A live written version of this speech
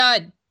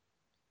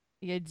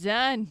You're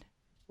done.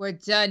 We're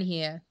done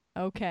here.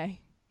 Okay.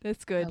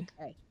 That's good.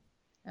 Okay.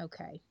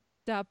 Okay.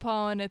 Stop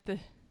pawing at the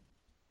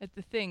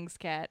things,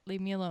 cat.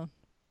 Leave me alone.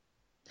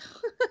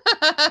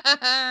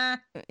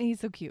 He's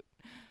so cute.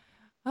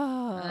 I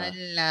Oh,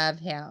 love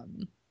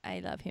him. I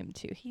love him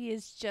too. He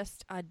is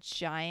just a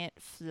giant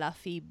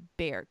fluffy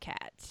bear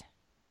cat.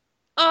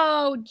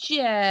 Oh,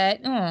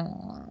 Jet.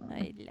 Aw.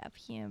 I love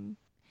him.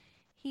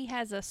 He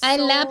has a I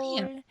love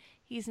him. soul.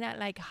 He's not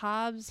like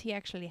Hobbs. He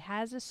actually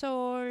has a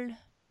soul.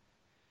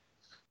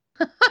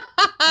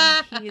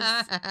 And he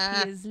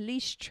is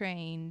leash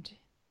trained,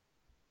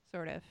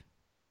 sort of,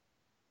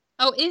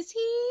 Oh, is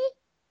he?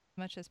 as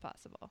much as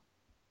possible.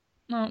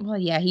 Oh, well,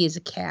 yeah, he is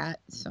a cat,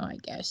 so I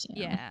guess,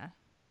 Yeah.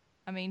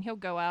 I mean, he'll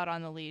go out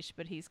on the leash,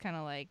 but he's kind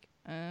of like,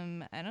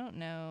 I don't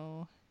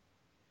know.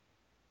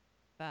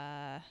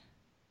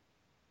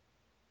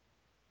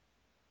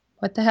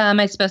 What the hell am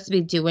I supposed to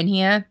be doing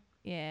here?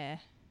 Yeah.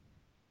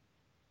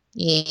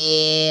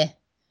 Yeah.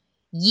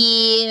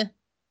 Yeah.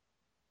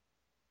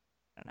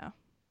 I don't know.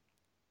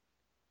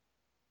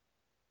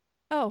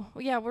 Oh,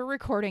 yeah, we're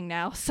recording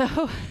now, so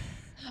I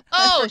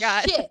Oh,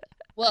 forgot. shit.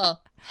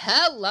 Well,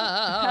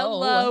 hello.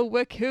 Hello,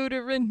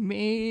 Wakuda and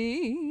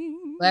Minx.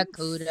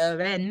 Wakuda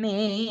and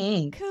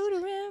Minx. Wakuda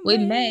and We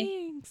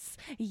Minx.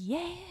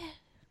 Yeah.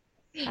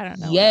 I don't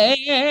know. Yeah.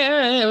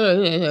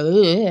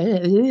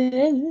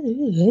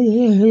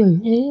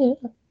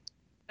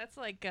 That's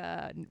like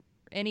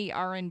any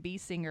R&B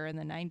singer in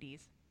the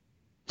 90s.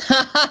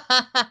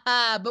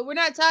 But we're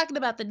not talking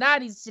about the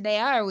 90s today,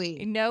 are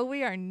we? No,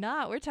 we are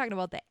not. We're talking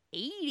about the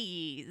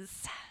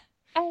 80s.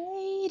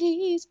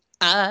 80s.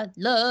 I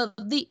love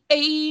the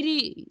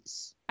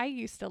 80s. I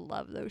used to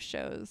love those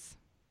shows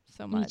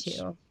so much. Me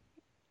too.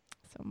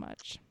 So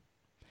much.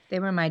 They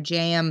were my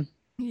jam.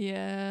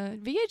 Yeah.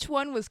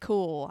 VH1 was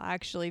cool,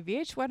 actually.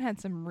 VH1 had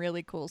some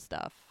really cool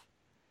stuff.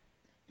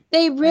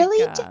 They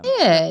really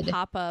did.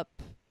 Pop-up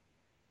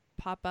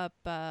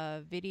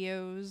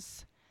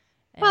videos.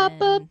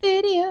 Pop-up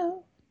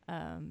video.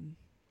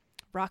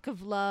 Rock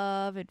of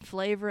Love and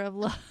Flavor of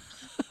Love.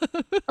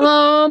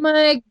 Oh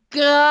my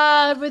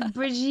God, with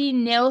Brigitte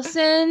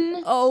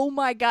Nielsen. Oh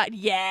my God,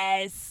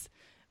 yes.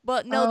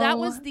 But no, that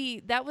was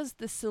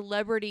the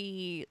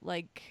celebrity,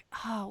 like,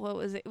 what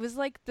was it? It was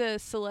like the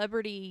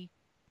celebrity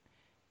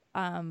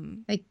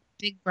like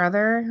Big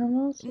Brother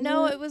almost.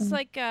 No, it was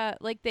like the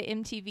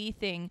MTV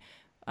thing.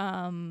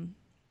 The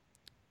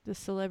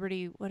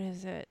celebrity, what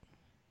is it?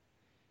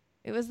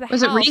 It was the house.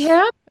 Was it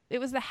Rehab? It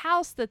was the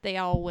house that they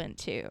all went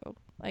to.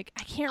 Like,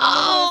 I can't remember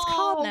what it's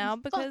called now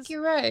because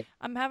you're right.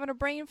 I'm having a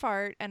brain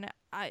fart and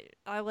I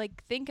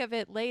like think of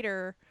it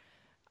later.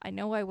 I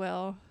know I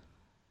will.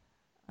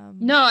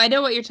 No, I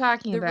know what you're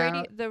talking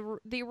about.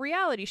 The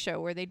reality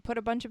show where they'd put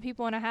a bunch of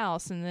people in a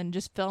house and then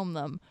just film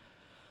them.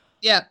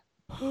 Yeah.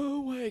 Oh,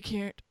 why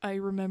can't I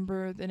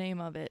remember the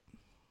name of it?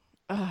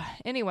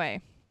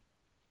 Anyway,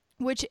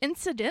 which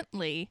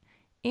incidentally,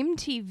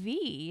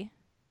 MTV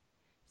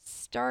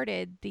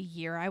started the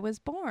year I was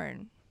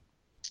born.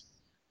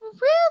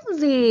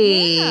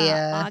 Really?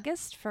 Yeah,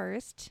 August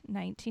 1st,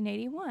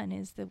 1981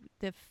 is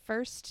the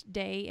first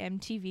day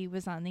MTV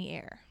was on the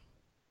air.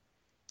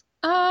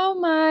 Oh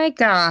my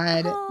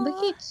God.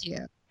 Look at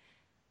you.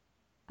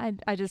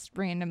 I just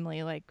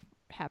randomly like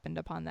happened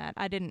upon that.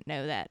 I didn't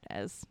know that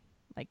as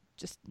like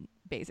just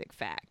basic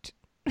fact.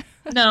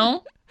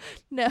 No.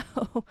 No,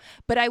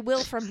 but I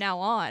will from now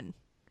on.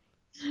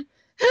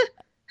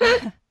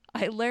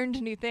 I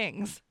learned new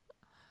things.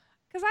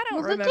 Because I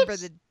don't remember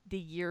the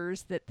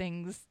years that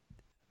things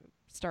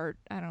start.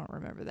 I don't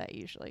remember that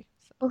usually.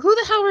 So. Well, who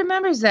the hell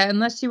remembers that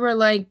unless you were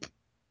like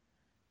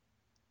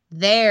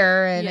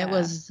there and it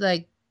was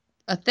like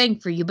a thing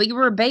for you, but you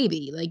were a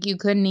baby. Like you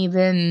couldn't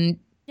even.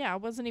 Yeah, I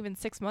wasn't even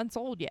 6 months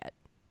old yet.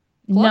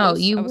 Close. No,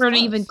 you weren't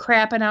even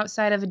crapping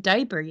outside of a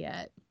diaper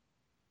yet.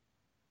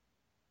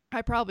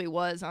 I probably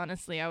was,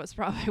 honestly. I was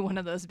probably one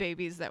of those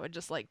babies that would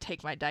just like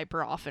take my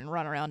diaper off and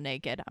run around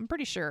naked. I'm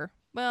pretty sure.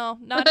 Well,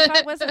 not if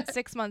I wasn't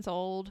 6 months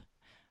old.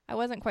 I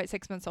wasn't quite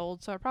 6 months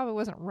old, so I probably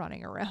wasn't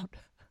running around.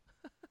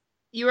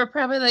 You were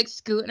probably like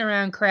scooting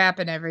around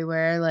crapping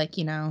everywhere, like,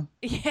 you know.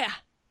 Yeah.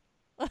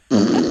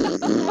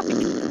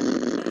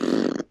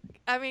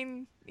 I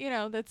mean, you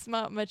know, that's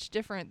not much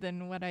different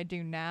than what I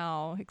do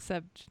now,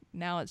 except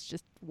now it's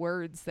just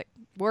word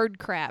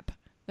crap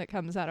that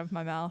comes out of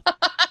my mouth.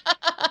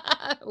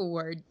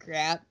 Word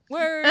crap.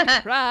 Word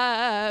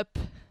crap.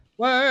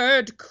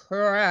 Word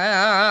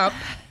crap.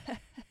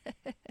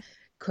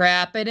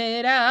 Crapping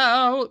it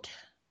out.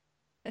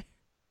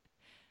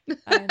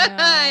 I know.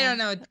 I don't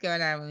know what's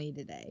going on with me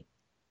today.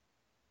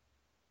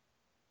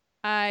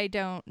 I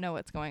don't know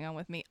what's going on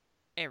with me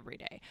every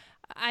day.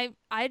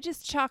 I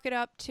just chalk it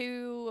up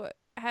to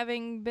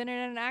having been in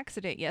an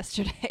accident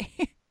yesterday.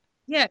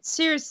 Yeah,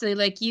 seriously,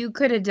 like you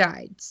could have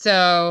died.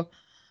 So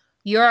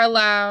you're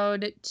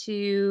allowed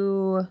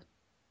to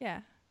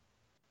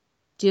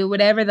do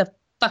whatever the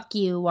fuck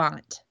you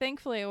want.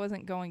 Thankfully, I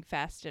wasn't going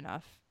fast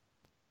enough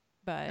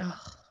but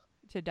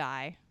to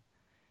die.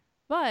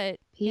 But,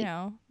 you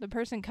know, the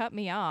person cut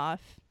me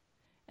off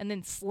and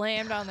then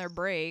slammed on their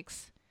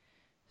brakes.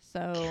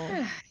 So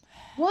God,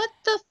 what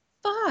the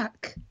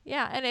fuck?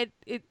 yeah, and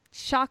it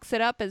chalks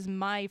it up as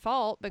my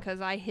fault because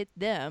I hit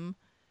them.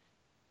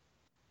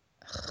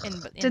 In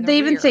Did the they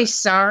even rear. say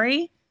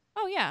sorry?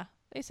 Oh yeah,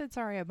 they said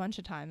sorry a bunch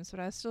of times, but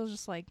I was still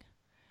just like,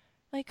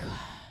 do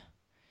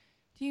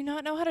you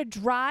not know how to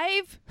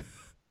drive?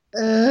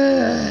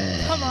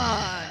 Come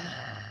on.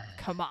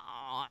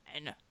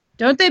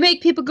 Don't they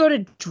make people go to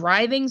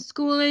driving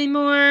school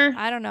anymore?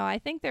 I don't know. I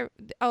think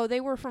they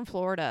were from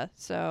Florida,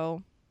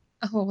 so.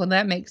 Oh, well,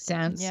 that makes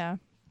sense.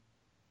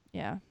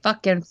 Yeah.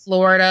 Fucking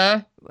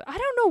Florida. I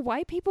don't know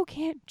why people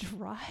can't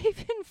drive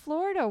in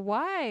Florida.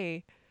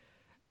 Why?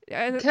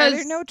 Are there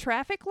Because no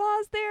traffic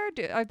laws there?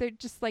 Are they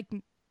just like,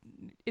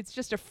 it's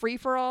just a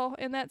free-for-all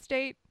in that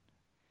state?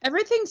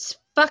 everything's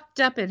fucked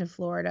up in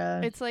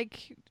Florida. It's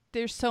like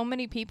there's so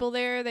many people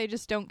there, they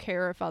just don't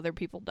care if other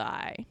people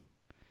die.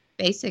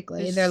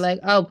 Basically, they're like,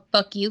 oh,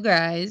 fuck you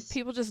guys.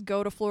 People just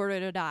go to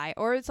Florida to die.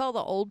 Or it's all the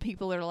old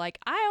people that are like,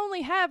 I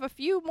only have a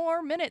few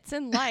more minutes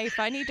in life.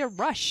 I need to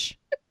rush.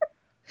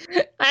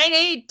 I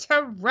need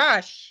to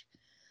rush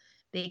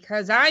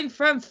because I'm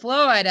from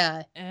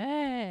Florida.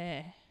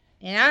 Eh.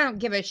 And I don't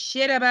give a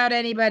shit about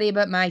anybody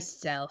but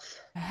myself.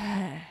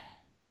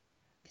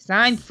 Because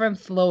I'm from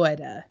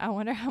Florida. I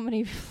wonder how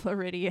many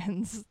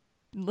Floridians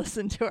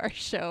listen to our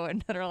show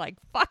and that are like,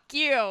 fuck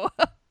you.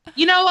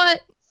 You know what?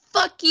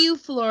 Fuck you,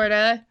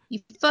 Florida. You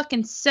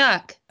fucking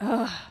suck.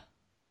 Ugh.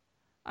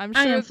 I'm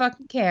I sure don't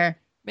fucking care.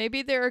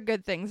 maybe there are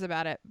good things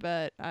about it,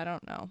 but I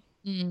don't know.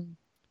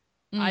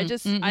 I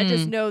just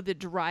mm-mm. know the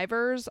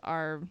drivers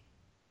are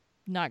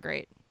not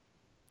great.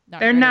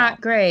 They're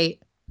not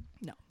great.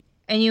 No.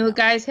 And you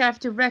guys have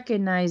to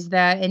recognize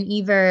that and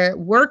either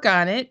work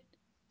on it,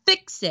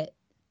 fix it,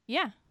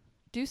 Yeah.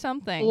 Do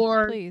something,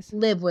 or please.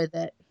 live with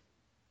it.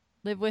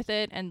 Live with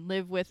it and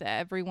live with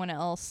everyone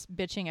else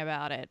bitching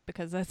about it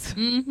because that's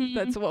Mhm.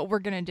 that's what we're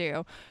gonna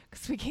do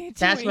because we can't do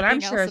That's what I'm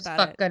anything sure else as about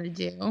fuck it. gonna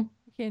do.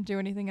 We can't do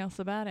anything else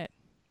about it.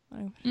 What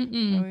are we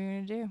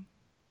gonna do?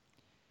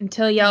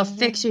 Until y'all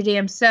fix your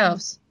damn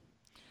selves.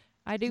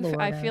 I do. I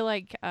Florida. feel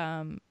like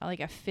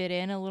I fit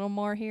in a little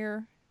more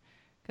here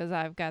because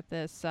I've got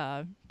this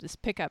this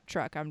pickup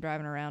truck I'm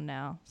driving around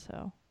now.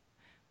 So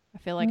I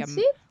feel like Let's I'm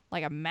see.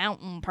 like a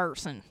mountain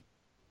person.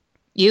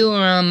 You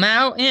are a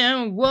mountain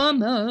I'm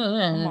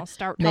woman. gonna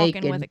start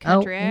talking with a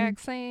country mountain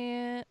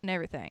accent and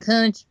everything.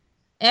 Country,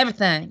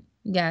 everything.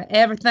 You got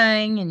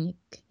everything, and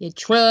your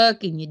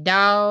truck, and your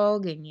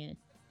dog, and your.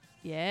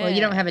 Yeah. Well,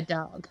 you don't have a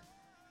dog.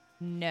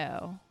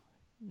 No,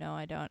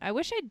 I don't. I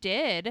wish I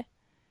did.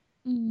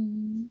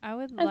 I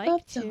would I like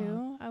love to.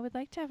 dogs. I would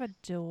like to have a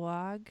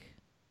dog.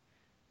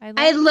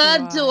 I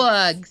love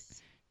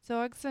dogs.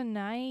 Dogs are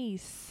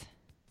nice.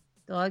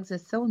 Dogs are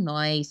so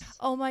nice.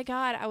 Oh my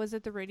god, I was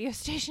at the radio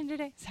station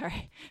today.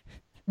 Sorry.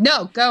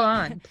 No, go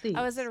on, please.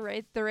 I was at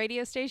the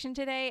radio station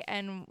today,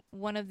 and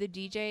one of the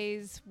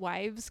DJ's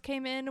wives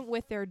came in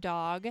with their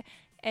dog,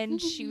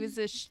 and she's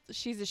a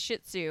Shih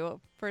Tzu.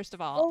 First of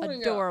all,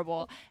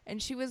 adorable,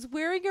 and she was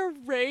wearing a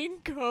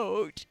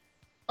raincoat.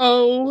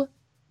 Oh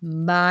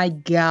my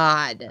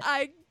god!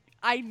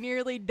 I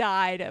nearly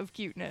died of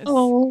cuteness.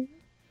 Oh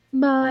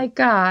my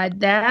god,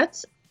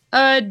 that's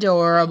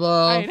adorable.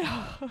 I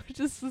know.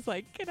 Just was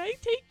like, can I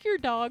take your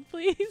dog,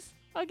 please?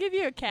 I'll give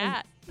you a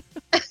cat.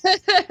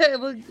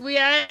 We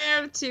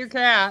have 2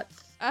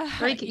 cats.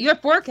 You You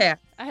have 4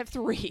 cats. I have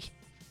 3.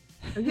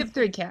 You have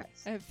 3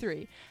 cats. I have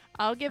 3.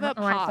 I'll give up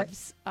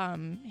Hobbs.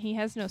 He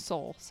has no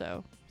soul,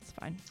 so it's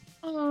fine.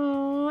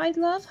 Oh, I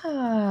love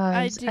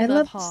Hobbs. do I love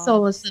love the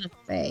soulless little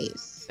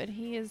face. But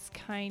he is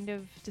kind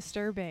of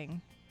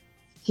disturbing.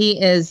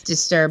 He is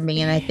disturbing,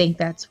 and I think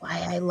that's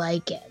why I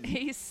like him.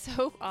 He's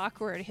so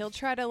awkward. He'll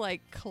try to like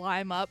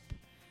climb up,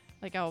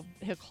 like he'll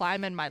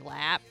climb in my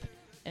lap,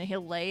 and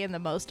he'll lay in the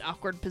most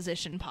awkward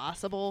position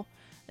possible.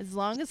 As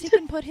long as he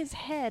can put his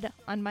head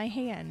on my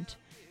hand,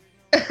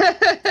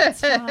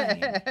 it's fine.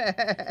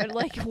 But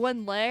like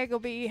one leg will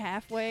be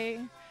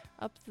halfway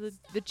up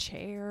the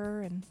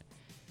chair, and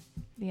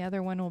the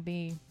other one will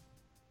be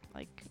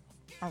like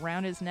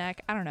around his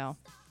neck. I don't know.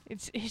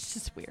 It's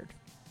just weird.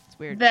 It's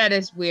weird. That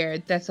is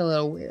weird. That's a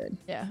little weird.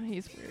 Yeah,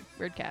 he's weird.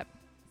 Weird cat.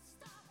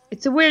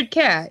 It's a weird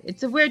cat.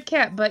 It's a weird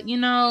cat, but you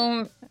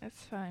know...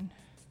 That's fine.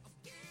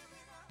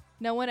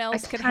 No one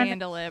else could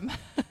handle him.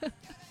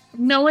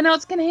 No one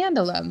else can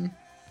handle him.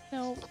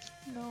 No.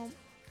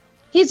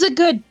 He's a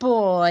good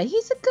boy.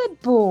 He's a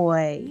good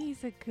boy.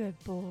 He's a good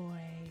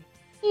boy.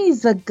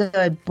 He's a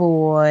good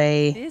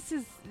boy. This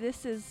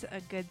is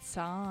a good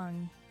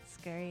song. It's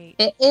great.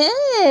 It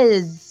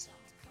is.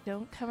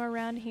 Don't Come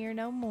Around Here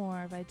No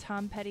More by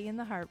Tom Petty and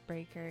the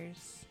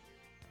Heartbreakers.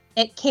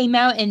 It came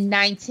out in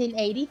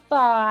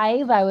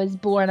 1985. I was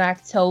born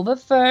October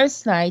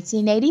 1st,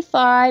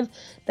 1985.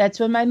 That's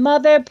when my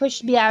mother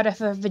pushed me out of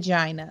her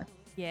vagina.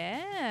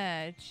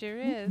 Yeah, it sure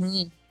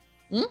is.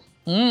 Good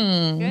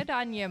Good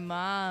on your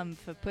mom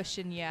for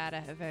pushing you out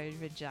of her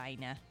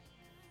vagina.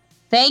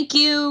 Thank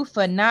you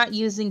for not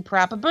using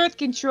proper birth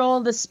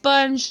control. The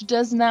sponge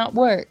does not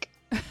work.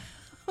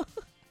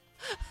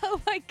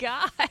 Oh my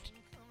god.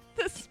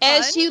 The sponge?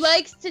 And she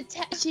likes to,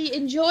 she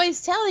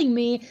enjoys telling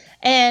me,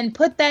 and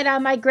put that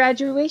on my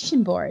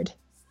graduation board.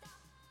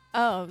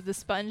 Oh, the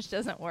sponge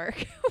doesn't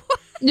work.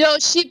 No,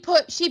 she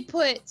put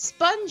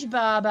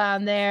SpongeBob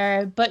on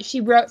there, but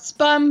she wrote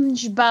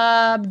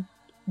SpongeBob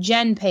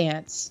Jen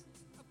Pants.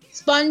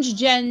 Sponge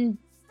Jen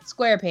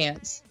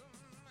SquarePants.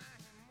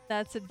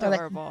 That's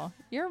adorable.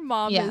 Your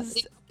mom Yeah.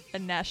 is a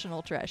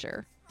national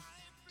treasure.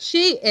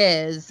 She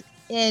is,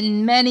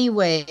 in many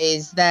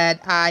ways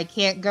that I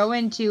can't go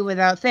into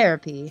without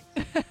therapy.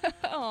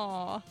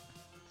 Aw.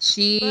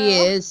 She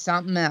Well- is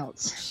something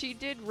else. She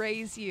did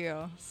raise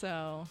you,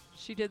 so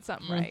she did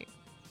something Mm. right.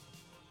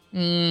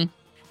 Mm.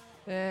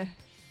 Eh.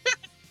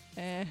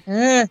 Eh.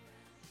 Eh,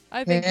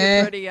 I think Eh.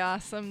 you're pretty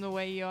awesome the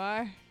way you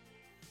are.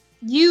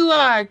 you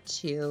are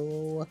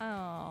too.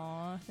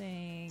 Oh,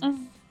 thanks.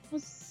 Mm.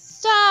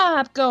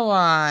 Stop. Go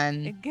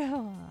on. Go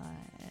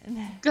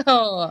on.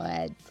 Go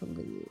ahead,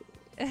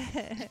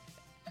 please.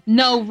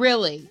 No,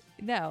 really.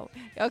 No.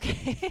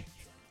 Okay.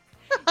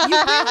 You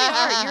really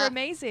are. You're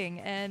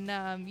amazing.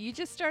 And you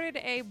just started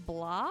a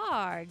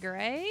blog,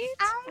 right?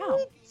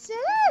 I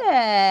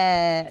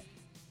did it.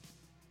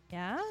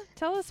 Yeah?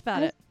 Tell us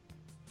about it.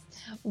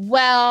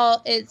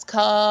 Well, it's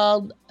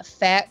called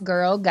Fat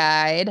Girl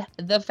Guide,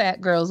 The Fat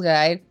Girl's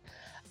Guide.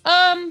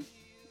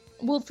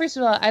 Well, first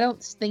of all, I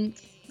don't think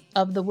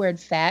of the word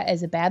fat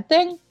as a bad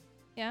thing.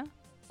 Yeah.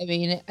 I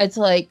mean, it's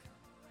like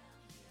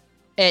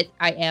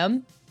I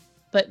am,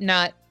 but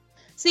not.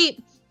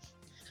 See,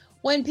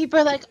 when people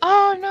are like,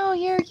 "Oh no,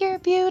 you're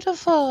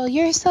beautiful,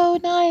 you're so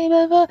nice,"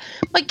 blah, blah.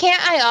 But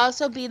can't I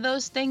also be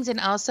those things and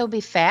also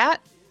be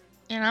fat?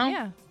 You know?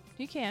 Yeah,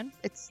 you can.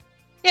 It's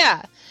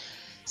yeah.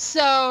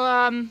 So,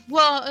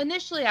 well,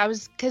 initially I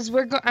was, because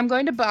I'm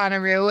going to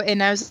Bonnaroo,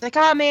 and I was like,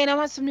 oh man, I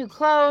want some new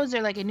clothes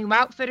or like a new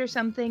outfit or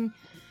something.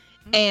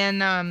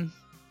 And,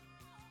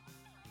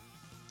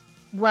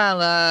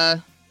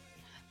 well,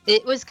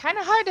 it was kind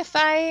of hard to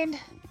find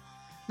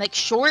like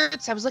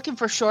shorts. I was looking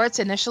for shorts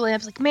initially. I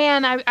was like,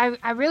 man,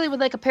 I really would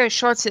like a pair of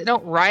shorts that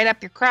don't ride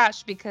up your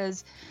crotch,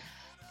 because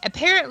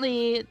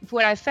apparently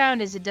what I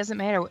found is it doesn't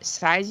matter what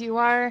size you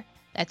are.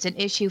 That's an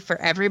issue for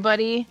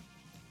everybody.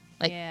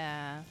 Like,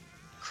 yeah.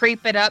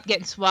 Creep it up,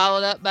 getting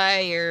swallowed up by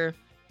your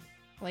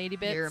Lady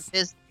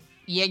bits.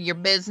 your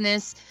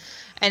business.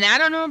 And I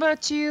don't know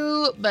about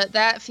you, but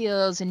that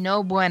feels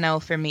no bueno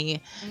for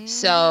me.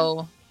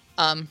 So,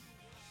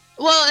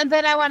 well, and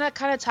then I want to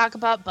kind of talk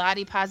about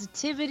body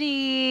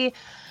positivity,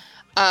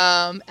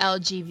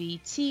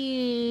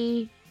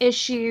 LGBT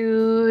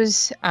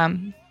issues.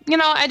 You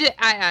know, I don't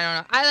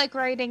know. I like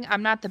writing.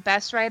 I'm not the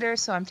best writer,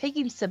 so I'm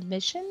taking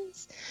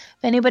submissions.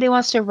 If anybody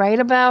wants to write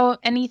about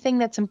anything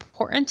that's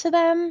important to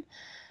them,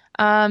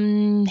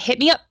 hit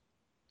me up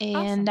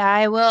and Awesome.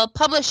 I will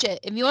publish it.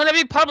 If you want to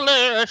be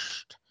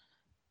published.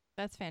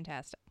 That's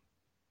fantastic.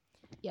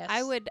 Yes.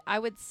 I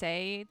would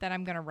say that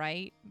I'm gonna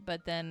write,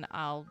 but then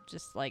I'll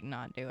just like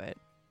not do it.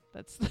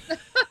 That's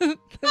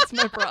that's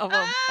my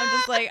problem. I'm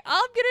just like,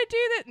 I'm gonna do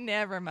that.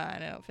 Never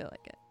mind. I don't feel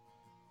like it.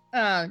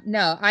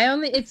 No,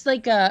 it's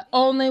like a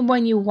only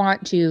when you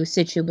want to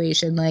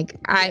situation. Like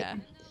Yeah.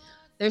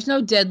 there's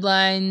no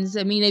deadlines.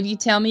 I mean, if you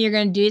tell me you're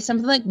going to do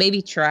something, like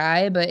maybe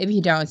try, but if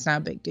you don't, it's not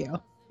a big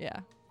deal. Yeah.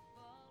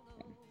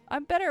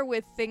 I'm better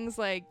with things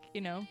like,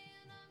 you know,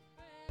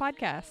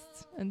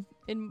 podcasts and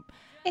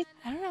I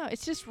don't know.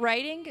 It's just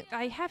writing.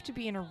 I have to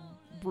be in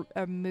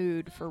a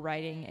mood for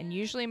writing, and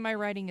usually my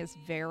writing is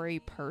very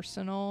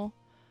personal.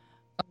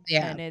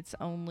 Yeah. And it's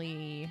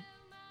only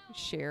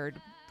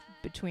shared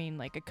between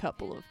like a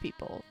couple of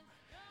people.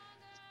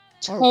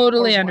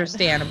 Totally or one.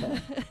 understandable.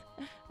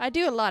 I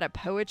do a lot of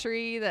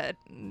poetry that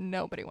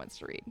nobody wants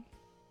to read.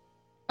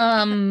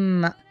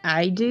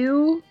 I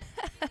do.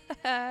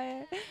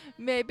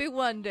 Maybe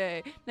one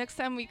day. Next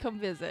time we come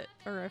visit,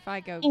 or if I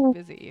go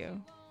visit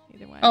you.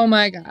 Either way. Oh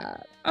my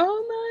god.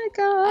 Oh my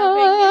I'll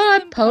bring you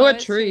some god.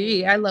 Poetry.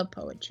 poetry. I love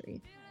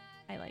poetry.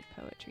 I like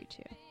poetry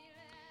too.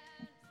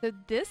 So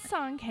this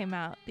song came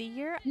out the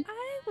year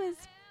I was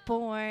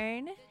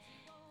born,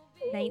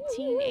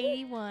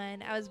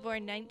 1981. I was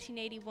born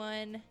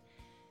 1981,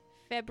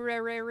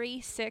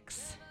 February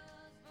 6th.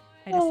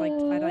 I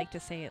like to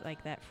say it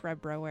like that,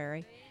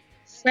 February.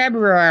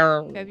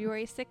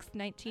 February 6th,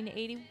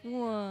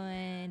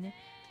 1981.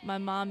 My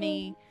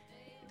mommy,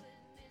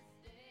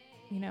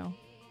 you know,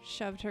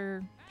 shoved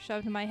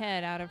my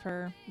head out of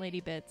her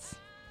lady bits.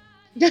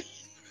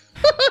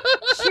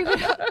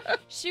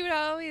 she would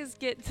always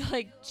get to,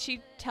 like,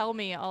 she'd tell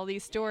me all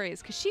these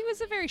stories because she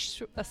was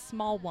a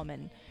small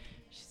woman.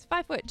 She's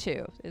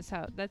 5'2"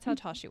 that's how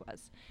tall she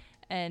was,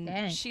 and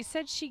Dang. she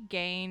said she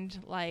gained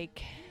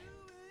like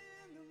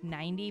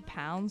 90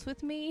 pounds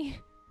with me.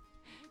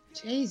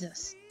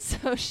 Jesus.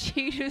 So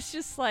she was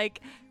just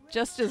like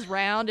just as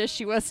round as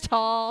she was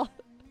tall.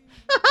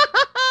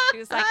 She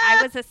was like,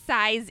 I was a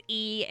size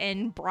E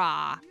in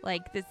bra.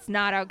 Like, that's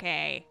not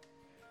okay.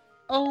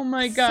 Oh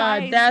my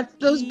god, Size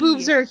those E.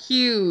 boobs are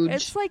huge.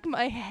 It's like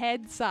my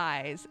head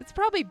size. It's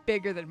probably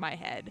bigger than my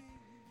head.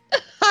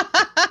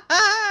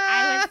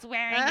 I was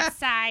wearing a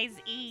size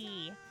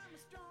E.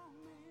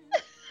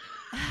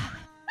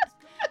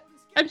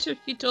 I'm sure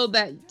she told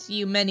that to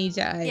you many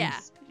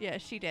times. Yeah,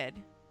 she did.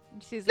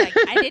 She's like,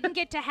 I didn't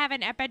get to have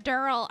an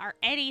epidural or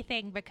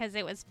anything because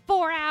it was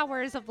 4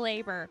 hours of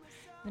labor.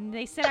 And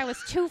they said I was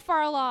too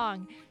far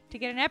along to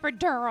get an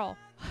epidural.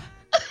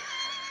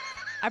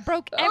 I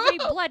broke every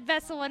blood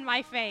vessel in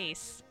my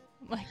face.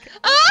 I'm like,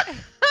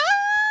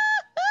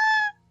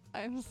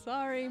 I'm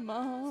sorry,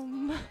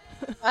 Mom.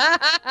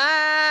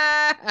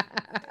 I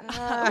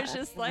was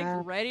just like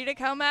ready to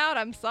come out.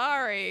 I'm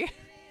sorry.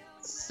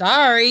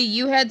 Sorry,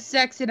 you had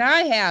sex and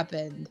I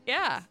happened.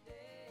 Yeah.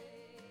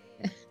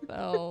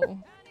 So,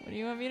 what do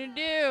you want me to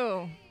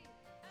do?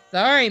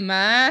 Sorry,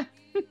 Ma.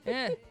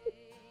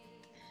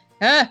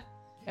 Huh?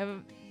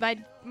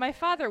 My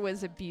father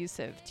was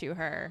abusive to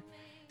her.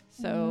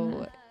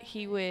 So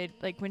he would,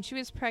 like, when she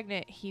was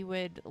pregnant, he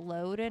would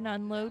load and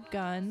unload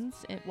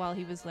guns while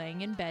he was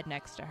laying in bed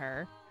next to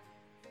her.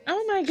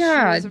 Oh my She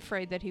God. was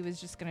afraid that he was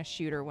just going to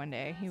shoot her one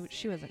day.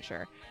 She wasn't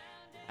sure.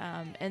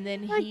 And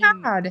then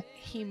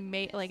he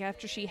made, like,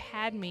 after she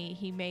had me,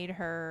 he made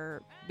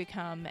her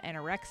become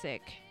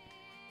anorexic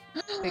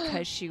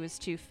because she was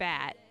too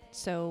fat.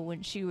 So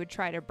when she would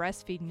try to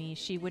breastfeed me,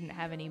 she wouldn't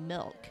have any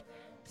milk.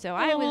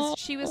 So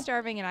she was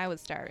starving and I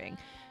was starving.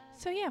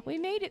 So yeah, we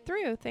made it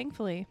through,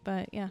 thankfully.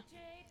 But yeah.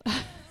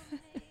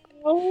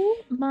 Oh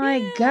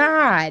my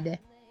God.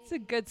 It's a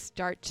good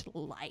start to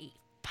life.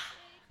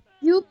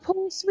 You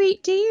poor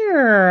sweet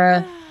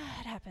dear.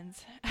 It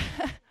happens.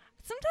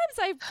 Sometimes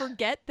I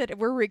forget that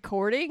we're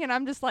recording and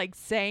I'm just like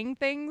saying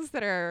things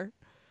that are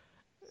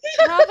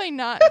probably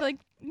not, like,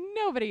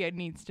 nobody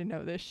needs to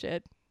know this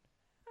shit.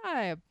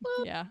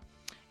 Yeah.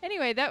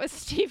 Anyway, that was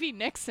Stevie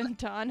Nicks and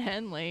Don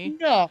Henley.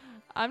 No.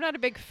 I'm not a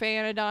big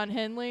fan of Don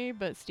Henley,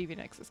 but Stevie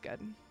Nicks is good.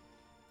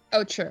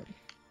 Oh, true.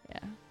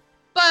 Yeah.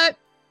 But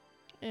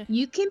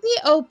you can be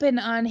open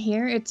on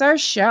here. It's our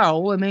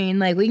show. I mean,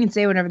 like, we can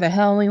say whatever the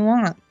hell we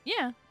want.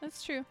 Yeah,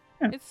 that's true.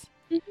 Yeah. It's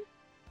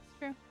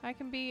true. I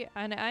can be,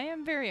 and I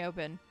am very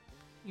open,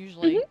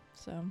 usually.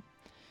 So,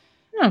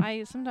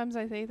 Yeah. Sometimes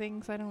I say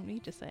things I don't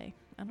need to say.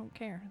 I don't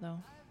care, though.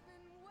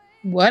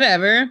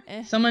 Whatever.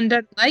 Someone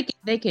doesn't like it,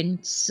 they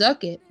can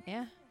suck it.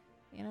 Yeah.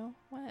 You know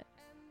what?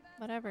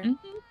 Whatever.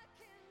 Mm-hmm.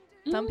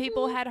 Some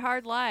people had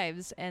hard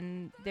lives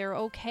and they're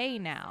okay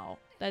now.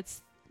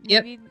 That's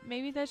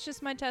maybe that's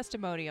just my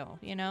testimonial.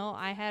 You know,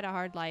 I had a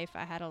hard life.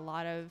 I had a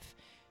lot of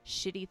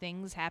shitty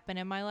things happen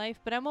in my life,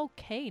 but I'm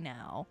okay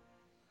now.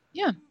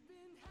 Yeah.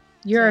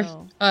 You're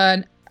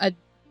a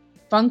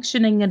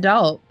functioning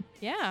adult.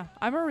 Yeah,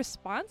 I'm a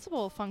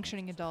responsible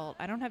functioning adult.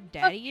 I don't have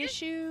daddy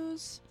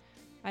issues.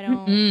 I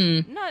don't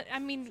I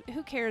mean,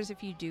 who cares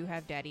if you do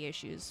have daddy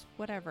issues?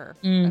 Whatever.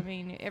 I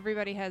mean,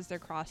 everybody has their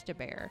cross to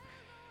bear.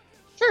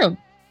 True.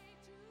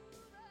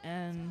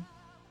 And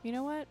you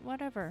know what?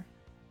 Whatever.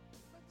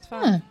 It's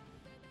fine.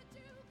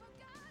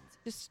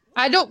 Just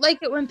I don't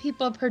like it when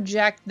people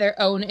project their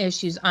own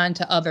issues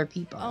onto other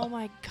people. Oh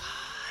my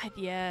God,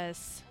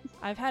 yes.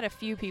 I've had a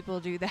few people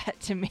do that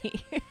to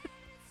me.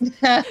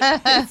 It's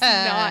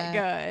not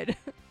good.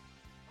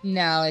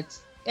 No,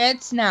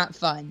 it's not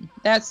fun.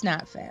 That's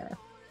not fair.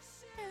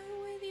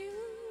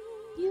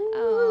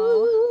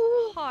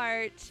 Oh,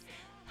 Heart's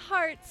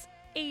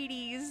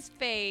 80s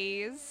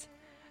phase.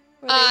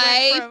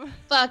 I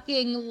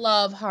fucking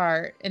love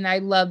Heart, and I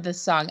love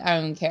this song. I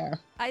don't care.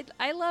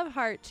 I love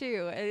Heart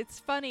too. It's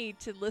funny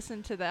to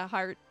listen to the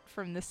Heart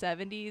from the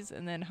 70s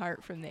and then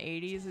Heart from the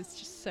 80s. It's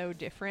just so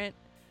different.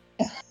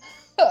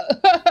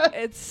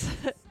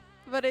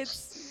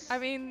 I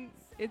mean,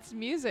 it's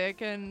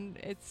music and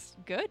it's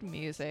good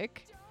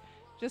music.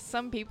 Just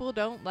some people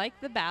don't like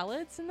the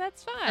ballads, and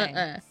that's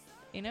fine.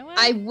 You know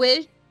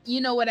what? You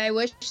know what I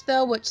wish,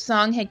 though? Which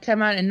song had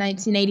come out in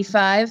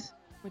 1985?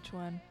 Which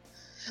one?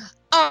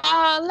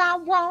 All I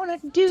wanna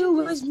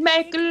do is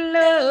make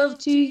love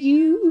to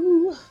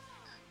you.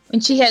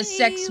 When she has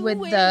sex with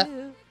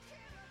the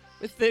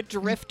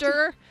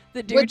drifter,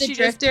 the dude she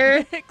just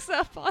picks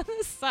up on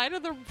the side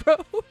of the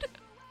road.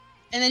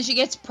 And then she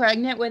gets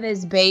pregnant with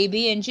his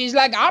baby, and she's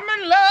like, I'm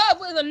in love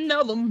with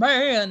another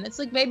man. It's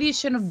like, maybe you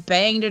shouldn't have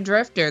banged a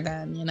drifter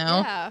then, you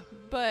know? Yeah,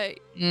 but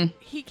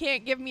he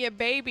can't give me a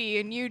baby,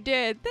 and you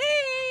did.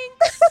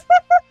 Thanks!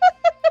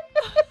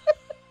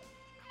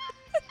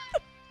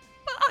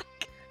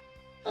 Fuck!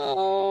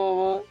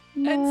 Oh,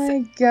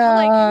 my God.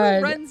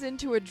 Like, who runs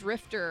into a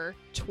drifter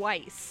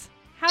twice?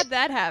 How'd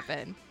that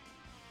happen?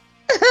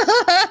 Dude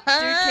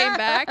came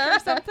back or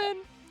something?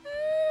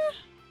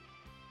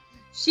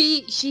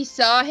 She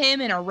saw him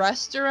in a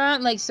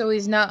restaurant, like, so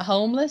he's not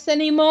homeless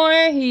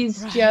anymore.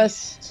 He's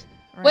just...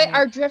 Right. Wait,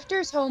 are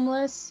drifters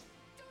homeless?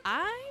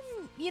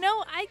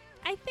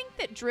 I think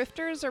that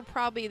drifters are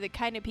probably the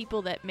kind of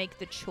people that make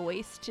the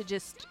choice to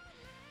just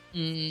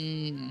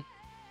be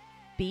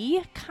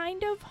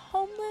kind of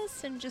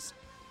homeless and just,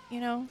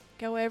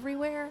 go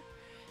everywhere.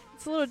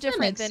 It's a little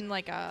different than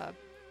like a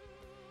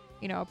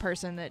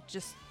person that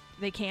just,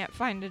 they can't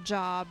find a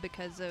job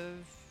because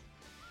of,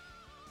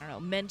 I don't know,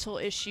 mental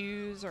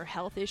issues or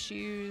health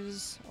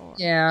issues.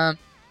 Yeah.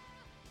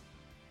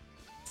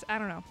 I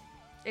don't know.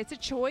 It's a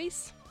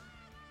choice.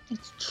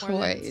 It's More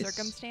than choice.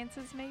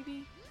 circumstances,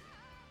 maybe.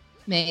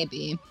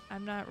 Maybe.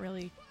 I'm not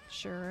really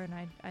sure, and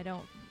I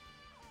don't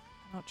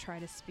try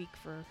to speak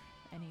for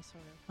any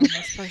sort of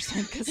homeless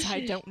person because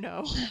I don't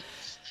know.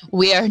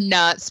 We are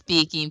not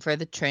speaking for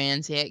the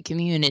transient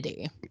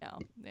community. No,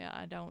 yeah,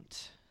 I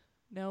don't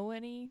know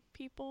any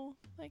people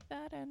like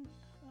that, and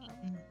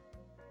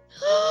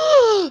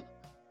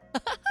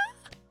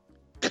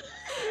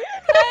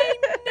I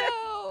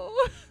know.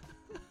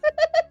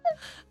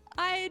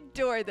 I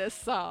adore this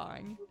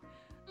song.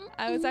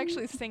 I was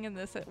actually singing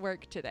this at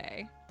work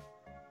today.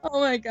 Oh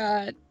my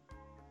god.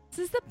 This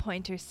is the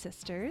Pointer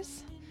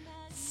Sisters.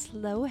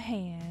 Slow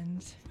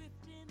Hand.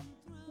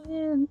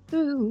 And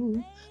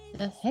through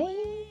the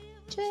haze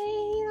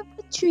of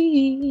the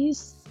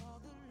trees,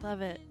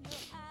 Love it.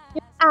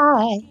 your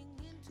eye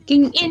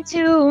looking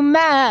into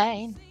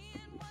mine,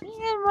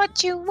 and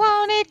what you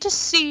wanted to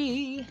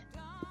see.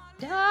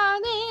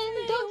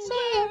 Darling, don't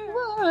say a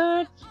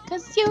word,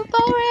 'cause you've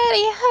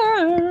already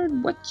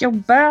heard what your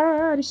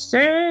body's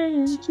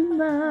saying to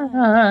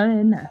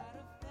mine.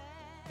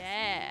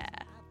 Yeah.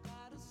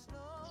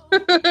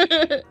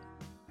 I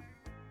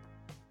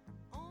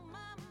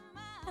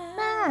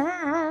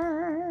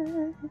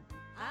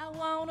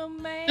want a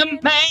man. The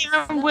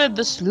man with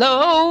the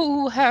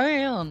slow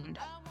hand.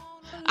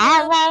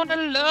 I want a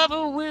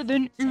lover with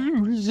an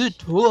easy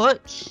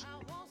touch.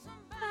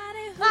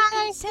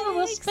 I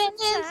will spend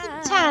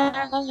some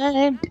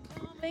time,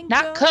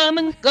 not come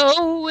and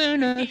go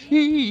in a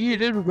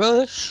heated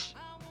rush.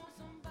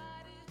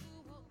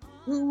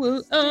 Who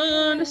will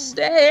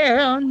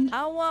understand?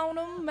 I want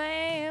a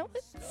man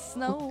with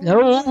snow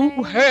No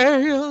hand.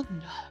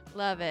 hand.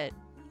 Love it.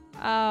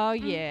 Oh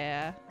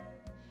yeah.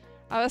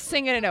 I was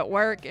singing it at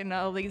work, and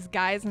all these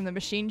guys in the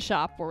machine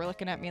shop were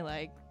looking at me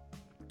like,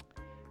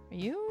 "Are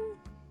you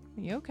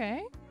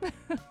okay?"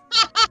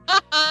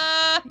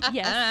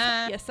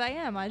 Yes, I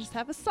am. I just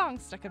have a song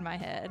stuck in my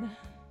head.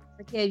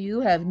 Okay,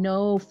 you have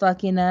no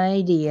fucking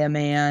idea,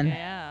 man.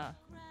 Yeah.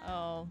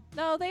 Oh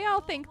no, they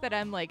all think that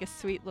I'm like a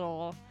sweet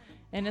little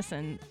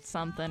innocent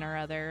something or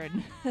other,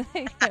 and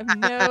they have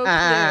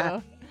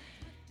no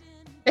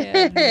clue. They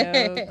have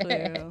no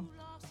clue.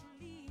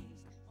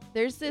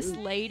 There's this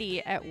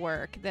lady at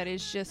work that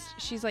is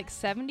she's like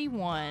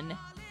 71,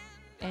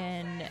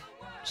 and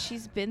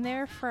she's been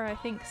there for, I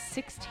think,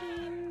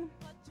 16,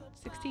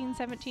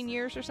 17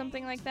 years or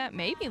something like that,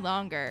 maybe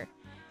longer.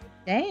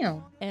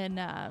 Damn.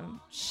 And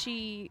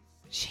she's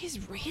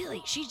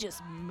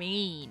just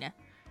mean.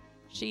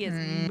 She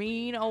is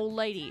mean old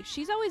lady.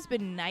 She's always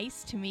been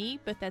nice to me,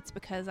 but that's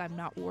because I'm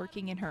not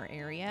working in her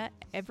area.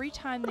 Every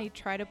time they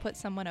try to put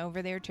someone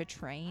over there to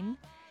train,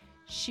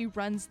 she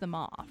runs them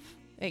off.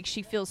 Like,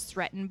 she feels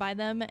threatened by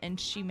them, and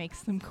she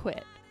makes them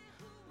quit.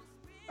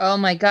 Oh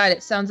my god,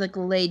 it sounds like a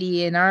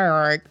lady in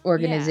our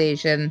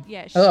organization.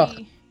 Yeah,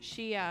 Ugh.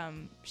 she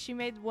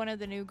made one of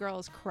the new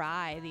girls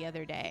cry the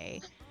other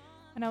day.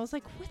 And I was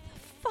like, what the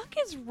fuck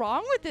is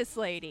wrong with this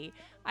lady?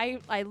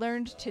 I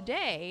learned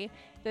today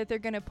that they're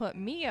going to put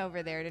me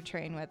over there to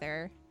train with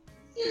her.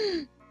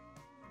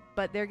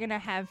 But they're going to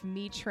have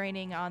me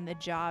training on the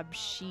job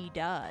she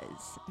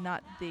does,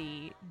 not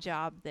the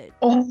job that...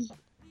 Oh.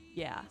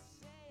 Yeah.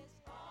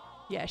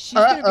 Yeah, she's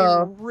going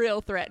to be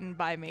real threatened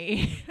by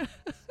me.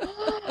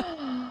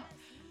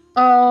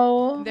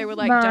 Oh, they were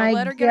like, don't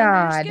let her get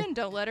under your skin.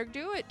 Don't let her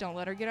do it. Don't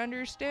let her get under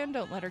your skin.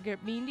 Don't let her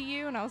get mean to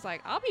you. And I was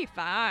like, I'll be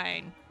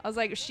fine. I was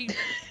like,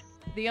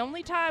 the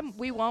only time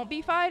we won't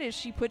be fine is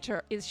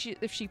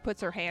if she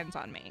puts her hands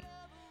on me.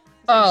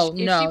 Oh, if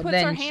no, she puts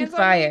then her hands she's on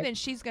fired. me, then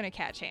she's going to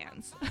catch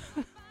hands.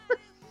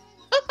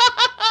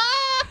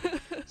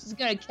 She's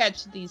going to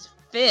catch these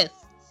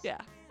fists. Yeah.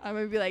 I'm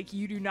going to be like,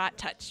 you do not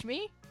touch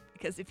me,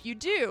 because if you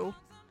do,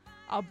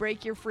 I'll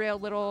break your frail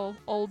little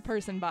old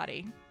person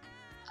body.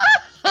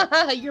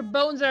 Your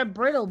bones are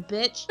brittle,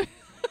 bitch.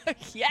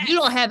 Yes. You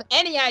don't have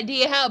any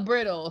idea how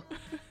brittle.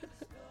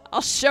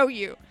 I'll show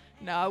you.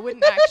 No, I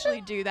wouldn't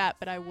actually do that,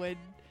 but I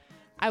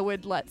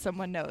would let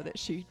someone know that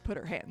she put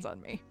her hands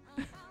on me.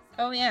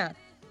 Oh, yeah.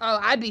 Oh,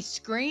 I'd be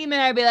screaming.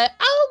 I'd be like,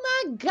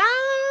 oh, my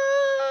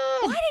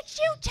God. Why did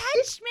you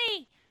touch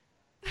me?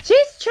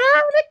 She's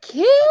trying to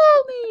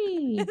kill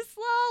me. This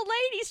little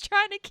lady's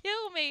trying to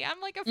kill me.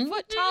 I'm like a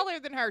foot taller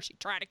than her. She's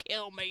trying to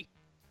kill me.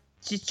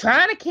 She's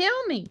trying to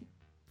kill me.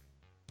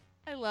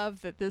 I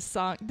love that this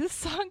song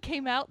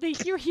came out the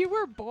year you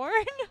were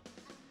born.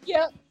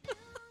 Yep.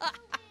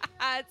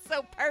 It's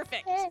so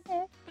perfect.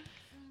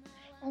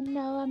 I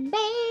know I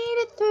made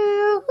it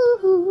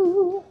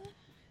through.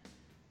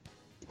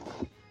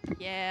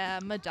 Yeah,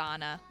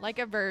 Madonna, like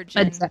a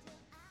virgin.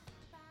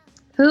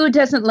 Who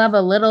doesn't love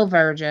a little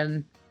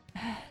virgin?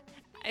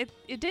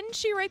 Didn't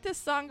she write this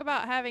song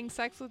about having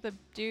sex with a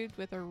dude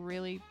with a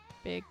really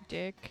big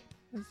dick?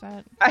 Isn't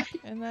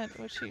that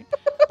what she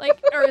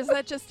like, or is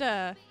that just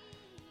a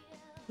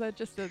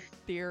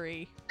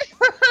theory?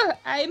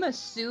 I'm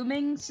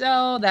assuming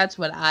so. That's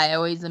what I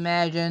always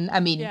imagine. I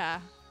mean, yeah.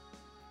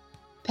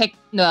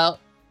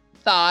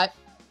 Thought.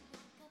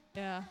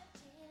 Yeah.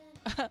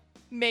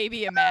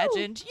 maybe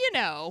imagined. You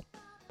know,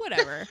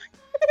 whatever.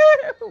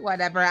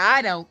 Whatever.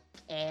 I don't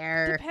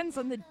care. Depends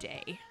on the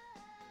day.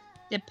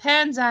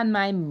 Depends on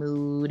my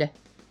mood.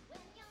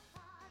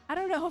 I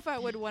don't know if I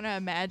would want to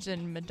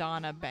imagine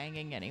Madonna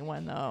banging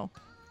anyone, though.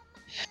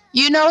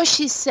 You know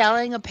she's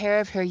selling a pair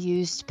of her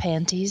used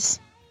panties.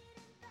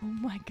 Oh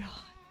my god.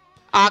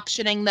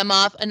 Auctioning them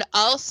off, and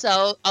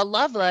also a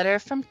love letter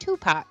from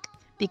Tupac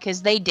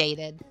because they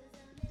dated.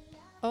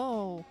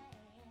 Oh.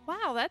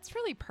 Wow, that's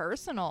really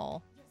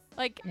personal.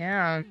 Like,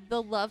 Yeah.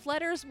 the love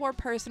letter's more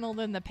personal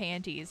than the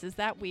panties. Is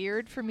that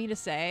weird for me to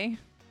say?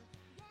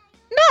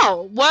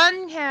 No,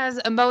 one has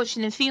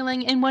emotion and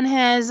feeling, and one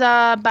has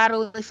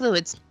bodily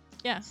fluids.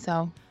 Yeah.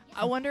 So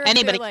I wonder if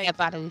anybody they're, can have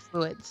bodily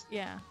fluids.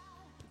 Yeah,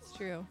 it's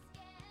true.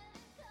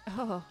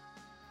 Oh.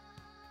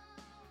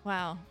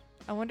 Wow.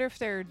 I wonder if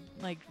they're,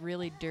 like,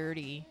 really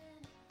dirty.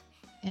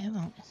 Ew.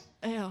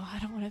 Ew, I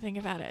don't want to think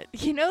about it.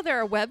 You know,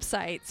 there are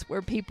websites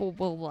where people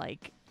will,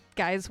 like,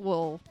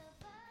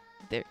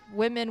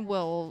 women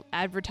will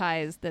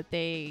advertise that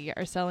they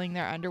are selling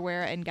their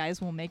underwear, and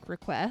guys will make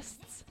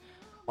requests.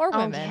 Or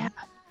women. Oh, yeah.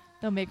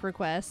 They'll make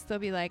requests. They'll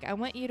be like, I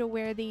want you to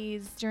wear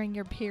these during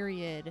your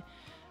period.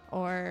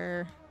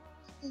 Or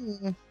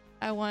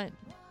I want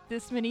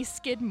this many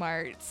skid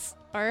marks.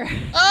 Or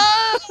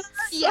Oh,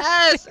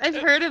 yes. I've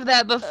heard of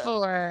that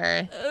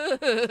before.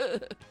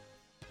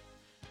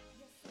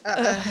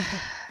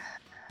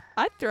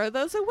 I'd throw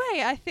those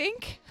away, I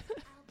think.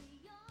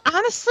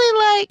 Honestly,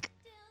 like,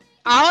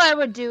 all I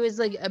would do is,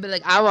 like, I'd be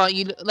like, I want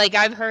you to, like,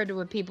 I've heard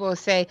what people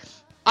say,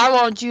 I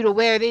want you to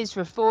wear these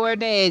for 4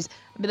 days.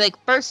 I'd be like,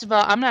 first of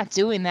all, I'm not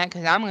doing that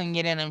because I'm going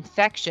to get an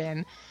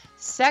infection.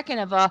 Second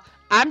of all,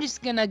 I'm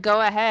just going to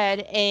go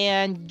ahead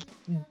and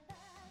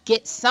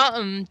get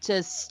something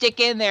to stick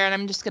in there, and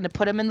I'm just going to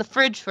put them in the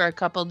fridge for a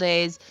couple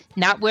days,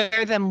 not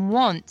wear them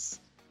once.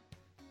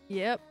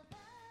 Yep.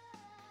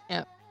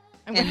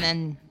 And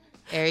then,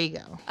 there you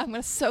go. I'm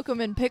going to soak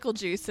them in pickle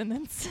juice and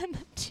then send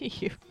them to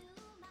you.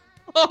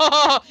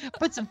 Oh,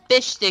 put some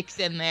fish sticks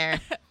in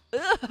there.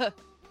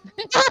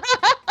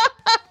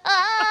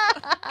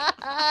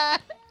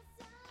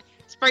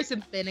 Spray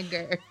some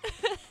vinegar.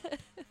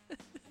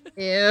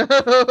 Ew.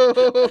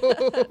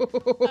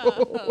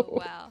 Oh,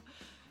 wow.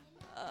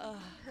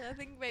 I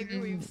think maybe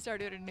we've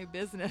started a new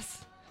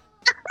business.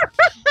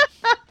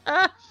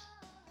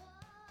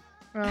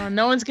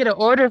 No one's gonna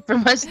order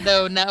from us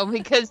though now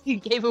because you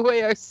gave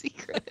away our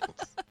secrets.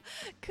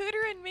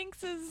 Cooter and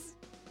Minx's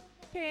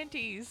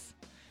panties.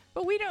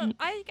 But we don't,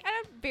 I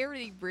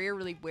very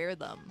rarely wear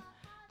them.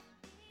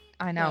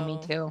 I know, No. me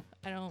too.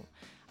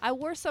 I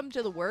wore some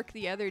to the work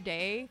the other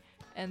day,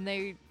 and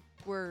they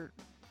were,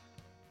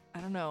 I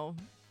don't know,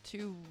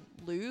 too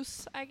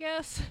loose, I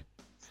guess.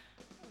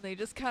 They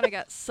just kind of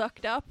got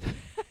sucked up.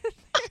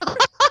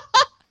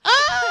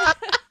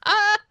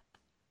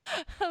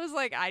 I was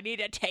like, I need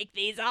to take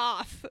these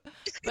off.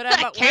 But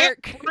I'm I at can't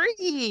work.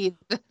 breathe.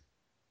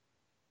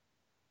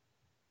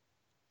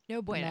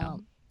 No bueno. No.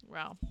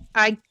 Wow.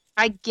 I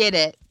get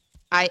it.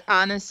 I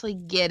honestly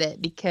get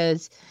it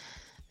because,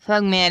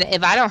 fuck man,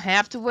 if I don't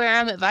have to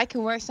wear them, if I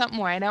can wear something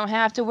where I don't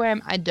have to wear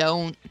them, I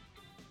don't.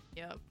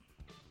 Yep.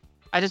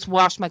 I just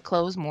wash my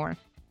clothes more.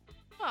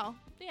 Well,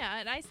 yeah,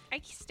 and I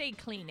stay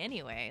clean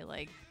anyway.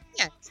 Like,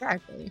 Yeah,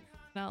 exactly.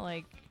 not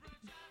like,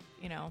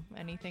 you know,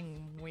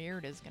 anything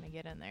weird is going to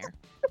get in there.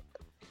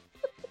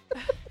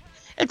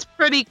 It's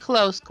pretty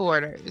close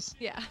quarters.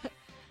 Yeah.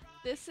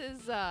 This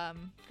is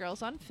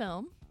Girls on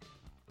Film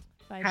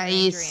by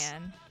Nice.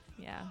 Adrienne.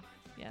 Yeah.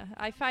 Yeah.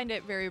 I find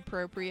it very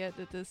appropriate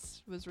that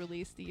this was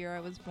released the year I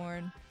was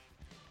born.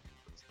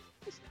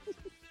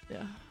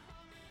 Yeah.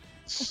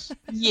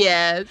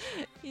 Yes.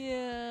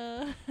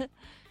 Yeah.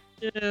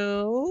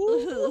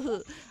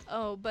 No.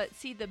 Oh, but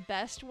see, the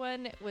best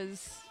one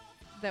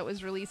that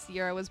was released the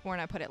year I was born.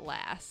 I put it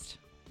last.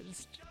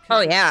 Just 'cause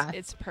Oh, yeah.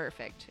 it's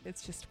perfect.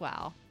 It's just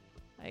wow,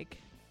 like.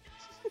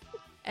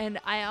 And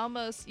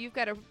you've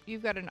got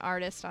an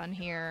artist on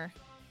here.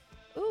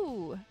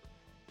 Ooh.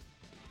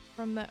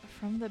 From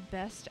the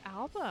best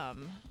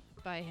album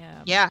by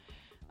him. Yeah.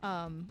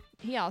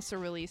 He also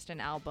released an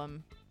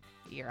album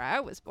the year I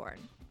was born.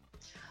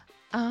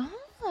 Oh.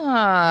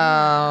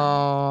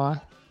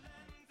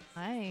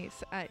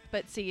 Nice.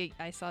 But see,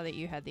 I saw that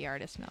you had the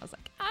artist, and I was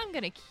like, I'm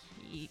gonna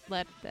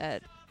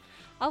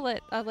I'll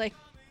let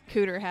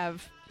Cooter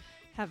have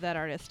that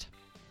artist.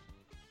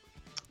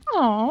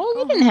 Oh,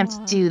 you didn't have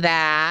to do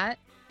that.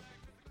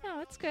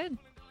 No, it's good.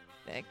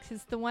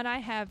 Because the one I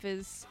have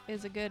is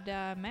a good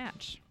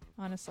match,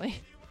 honestly.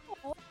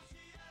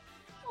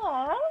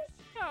 Aww.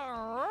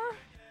 Aw.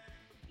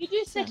 You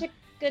do such a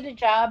good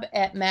job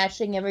at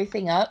mashing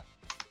everything up.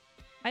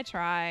 I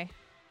try.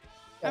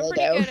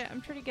 Really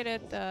I'm pretty good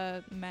at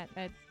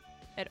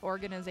at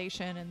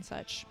organization and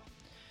such.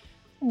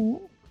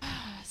 Ooh.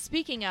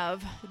 Speaking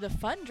of, the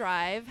fun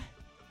drive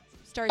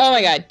starts. Oh my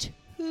in God.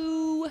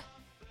 2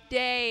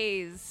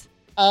 days.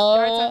 Oh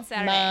on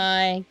Saturday.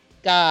 my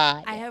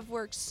God. I have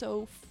worked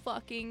so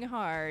fucking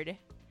hard.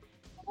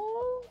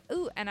 Oh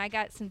Ooh, and I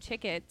got some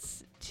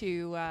tickets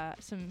to a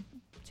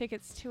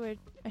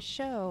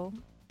show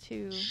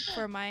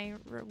for my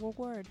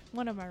reward.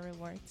 One of my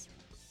rewards.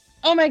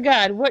 Oh my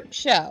God, what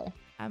show?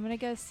 I'm gonna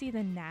go see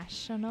the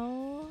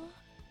National.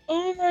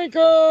 Oh my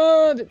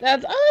God,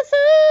 that's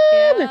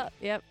awesome!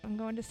 Yep. I'm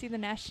going to see the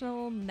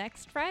National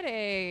next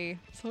Friday.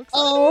 So excited!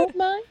 Oh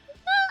my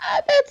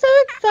God, that's so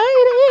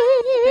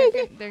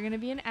exciting! They're gonna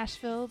be in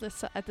Asheville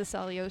at the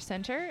Salio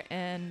Center,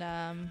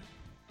 and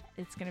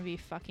it's gonna be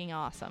fucking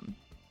awesome.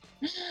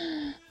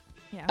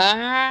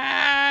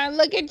 Yeah.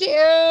 Look at you!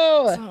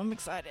 So I'm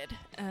excited.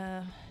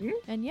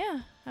 And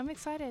yeah, I'm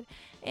excited.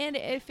 And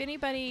if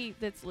anybody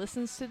that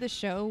listens to the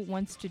show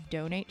wants to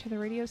donate to the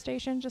radio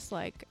station, just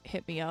like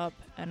hit me up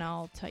and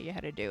I'll tell you how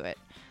to do it.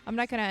 I'm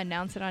not going to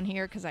announce it on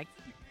here because I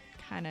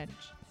don't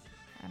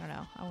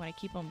know. I want to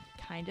keep them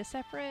kind of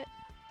separate.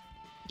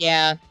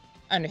 Yeah,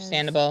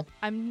 understandable.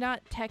 I'm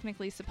not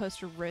technically supposed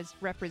to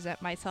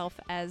represent myself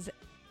as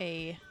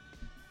a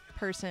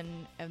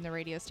person in the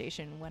radio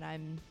station when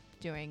I'm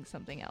doing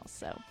something else.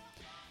 So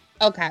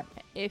okay,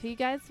 if you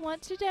guys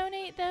want to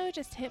donate though,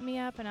 just hit me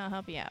up and I'll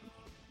help you out.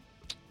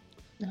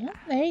 Oh,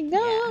 there you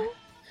go. Yeah.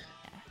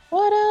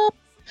 What up?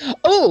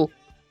 Oh,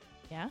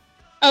 yeah.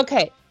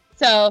 Okay,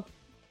 so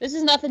this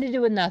is nothing to do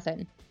with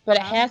nothing, but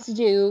it has to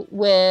do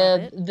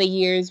with the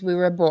years we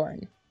were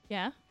born.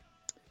 Yeah.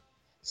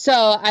 So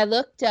I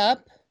looked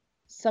up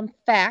some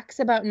facts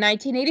about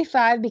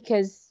 1985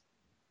 because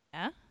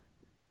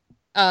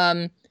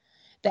the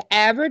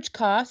average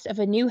cost of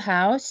a new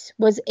house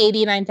was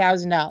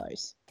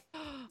 $89,000.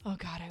 Oh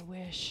God, I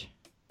wish.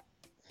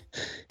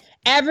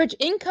 Average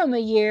income a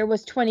year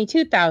was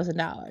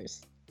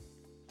 $22,000.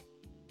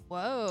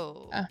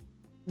 Whoa.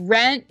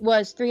 Rent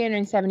was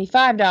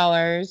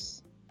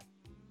 $375.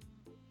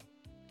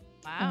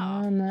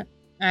 Wow.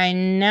 I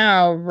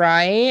know,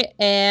 right?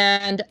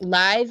 And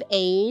Live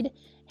Aid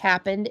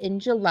happened in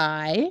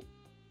July.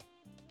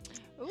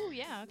 Oh,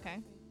 yeah, okay.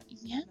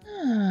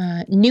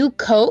 Yeah. New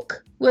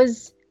Coke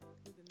was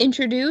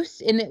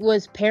introduced, and it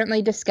was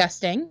apparently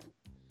disgusting.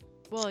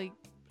 Well,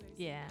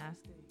 yeah.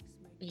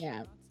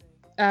 Yeah.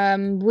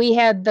 We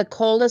had the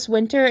coldest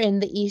winter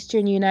in the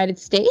eastern United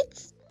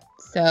States,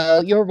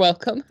 so you're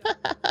welcome.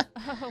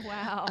 Oh,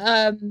 wow.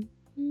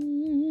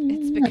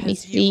 It's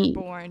because you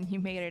were born.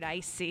 You made it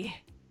icy.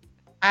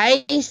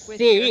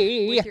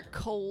 Icy. With your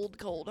cold,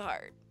 cold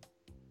heart.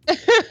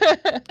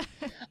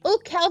 Oh,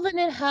 Calvin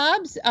and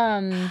Hobbes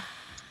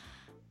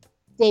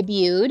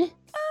debuted.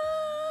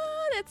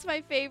 That's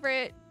my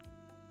favorite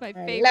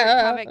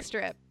comic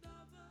strip.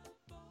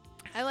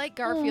 I like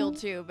Garfield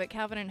too, but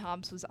Calvin and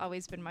Hobbes has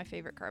always been my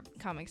favorite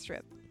comic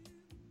strip.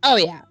 Oh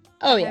yeah.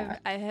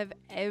 I have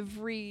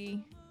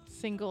every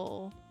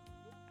single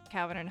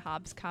Calvin and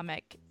Hobbes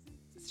comic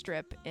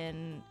strip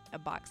in a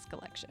box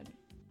collection.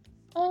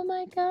 Oh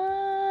my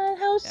God,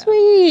 how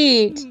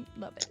sweet.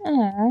 Love it.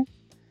 Aww.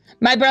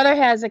 My brother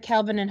has a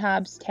Calvin and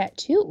Hobbes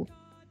tattoo.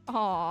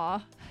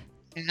 Aw.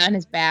 On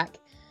his back.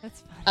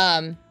 That's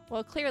fun.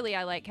 Well, clearly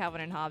I like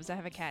Calvin and Hobbes. I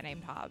have a cat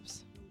named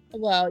Hobbes.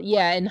 Well,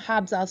 yeah, and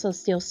Hobbes also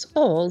steals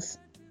souls.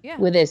 Yeah.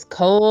 With his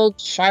cold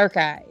shark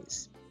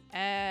eyes.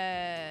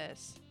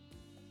 Yes.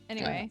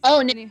 Anyway.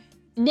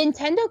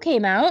 Nintendo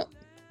came out.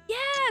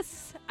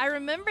 Yes! I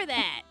remember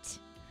that.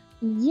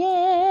 Yeah.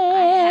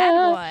 I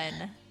had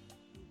one.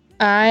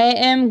 I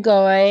am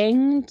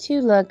going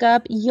to look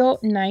up your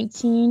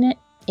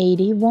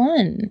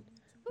 1981.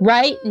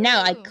 Right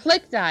now, I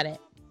clicked on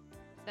it.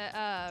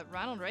 That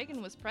Ronald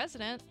Reagan was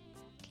president.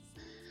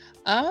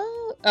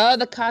 Oh,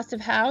 the cost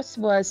of house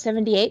was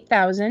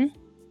 $78,000.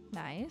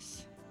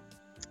 Nice.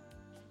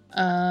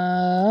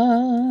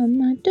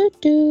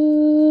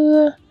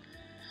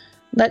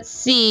 Let's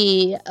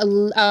see.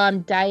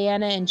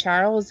 Diana and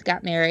Charles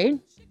got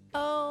married.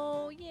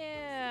 Oh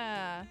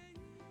yeah.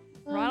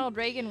 Ronald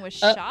Reagan was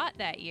shot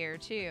that year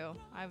too.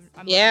 I'm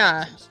looking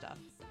at some stuff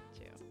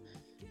too.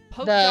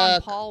 Pope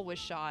John Paul was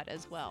shot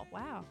as well.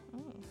 Wow.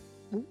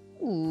 Oh.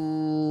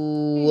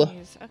 Ooh.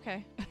 Jeez.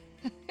 Okay.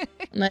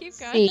 Let's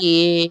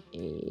see.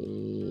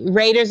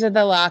 Raiders of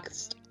the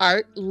Lost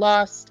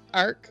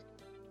Ark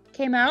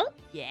came out.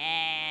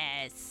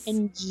 Yes.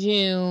 In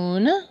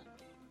June.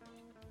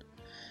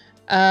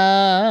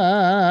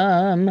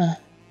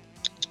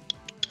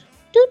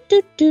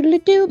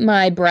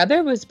 My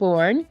brother was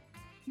born.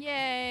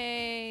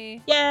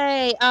 Yay.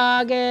 Yay,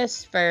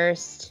 August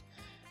 1st.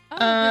 Oh,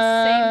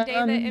 the same day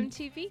that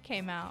MTV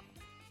came out.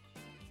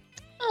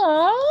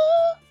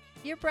 Aww.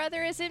 Your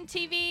brother is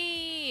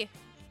MTV.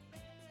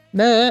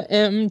 The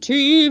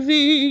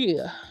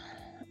MTV.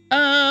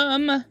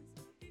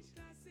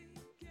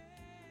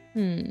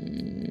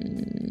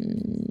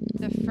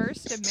 The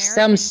first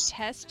American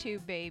test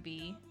tube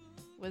baby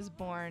was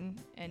born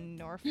in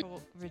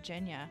Norfolk,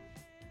 Virginia.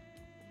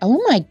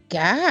 Oh my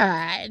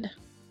God.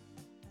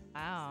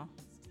 Wow.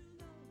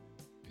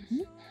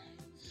 Mm-hmm.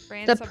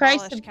 France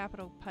abolished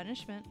capital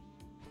punishment.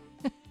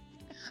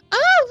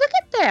 Oh, look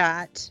at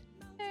that.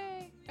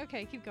 Hey.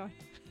 Okay, keep going.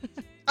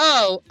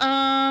 Oh,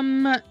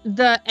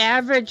 the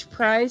average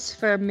price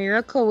for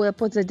Miracle Whip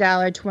was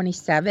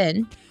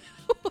 $1.27.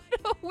 What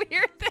a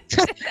weird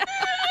thing.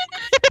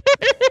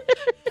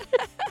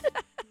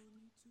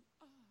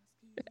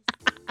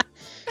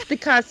 The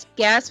cost of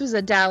gas was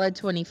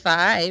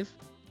 $1.25.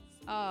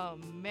 Oh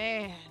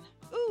man.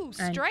 Ooh,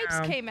 I Stripes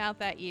know. came out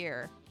that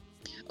year.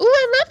 Ooh,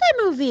 I love that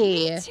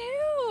movie. Me too.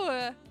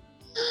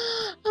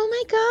 Oh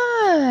my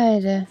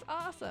god. That's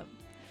awesome.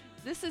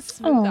 This is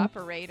Smooth Oh.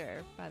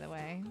 Operator, by the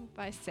way,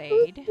 by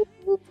Sade.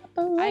 I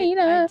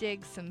Operator.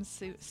 dig some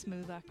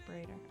Smooth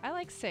Operator. I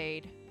like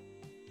Sade.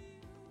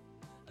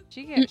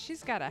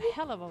 She's got a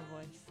hell of a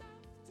voice.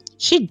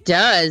 She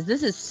does.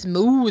 This is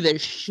smooth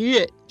as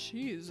shit.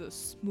 She is a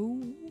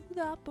smooth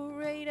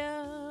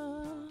operator.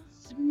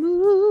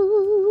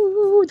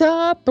 Smooth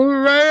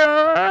operator.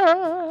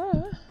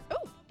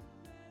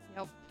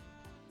 Yep.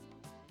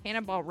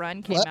 Cannonball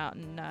Run came What? out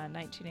in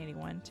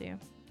 1981 too.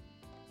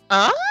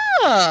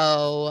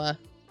 Oh.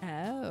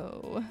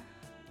 Oh.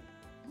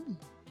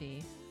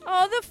 Gee.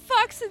 Oh, the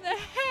Fox and the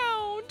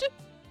Hound.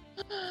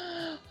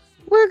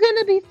 We're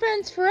gonna be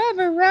friends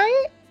forever,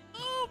 right?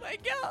 Oh my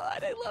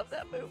god, I love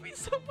that movie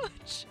so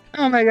much.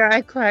 Oh my god,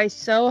 I cry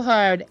so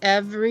hard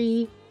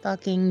every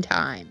fucking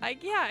time. I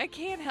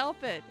can't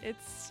help it.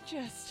 It's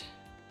just.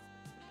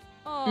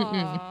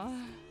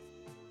 Aww.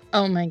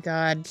 Oh my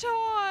god.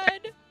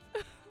 Todd.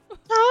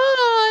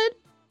 Todd!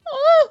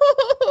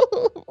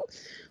 Oh!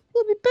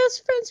 We'll be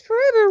best friends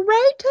forever,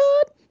 right,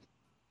 Todd?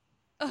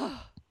 Ugh.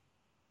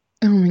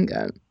 Oh my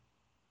god.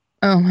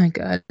 Oh my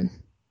god.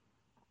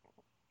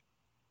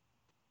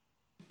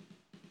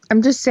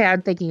 I'm just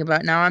sad thinking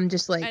about it now. I'm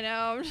just like, I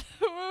know.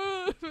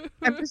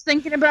 I'm just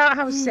thinking about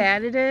how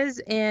sad it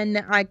is,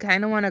 and I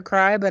kind of want to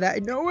cry, but I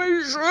know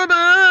I shouldn't.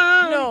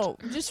 No,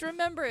 just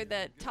remember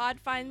that Todd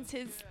finds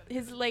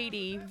his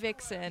lady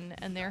Vixen,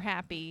 and they're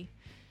happy.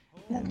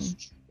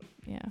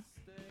 Yeah.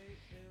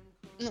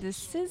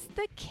 This is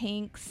the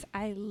Kinks.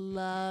 I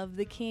love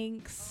the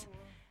Kinks,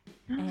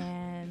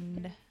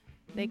 and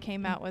they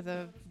came out with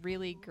a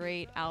really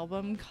great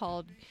album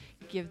called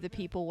 "Give the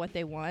People What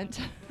They Want"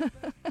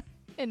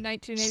 in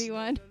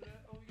 1981.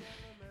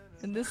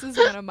 And this is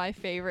one of my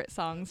favorite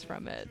songs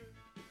from it.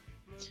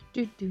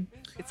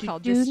 It's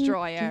called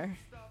Destroyer.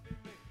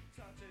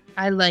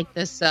 I like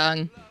this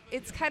song.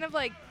 It's kind of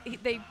like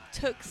they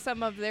took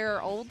some of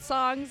their old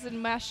songs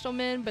and mashed them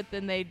in, but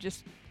then they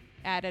just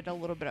added a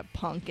little bit of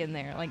punk in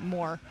there, like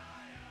more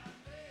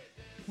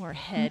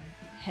head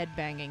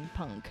banging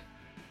punk.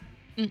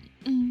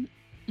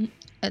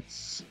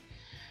 It's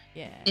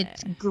Yeah.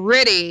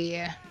 gritty.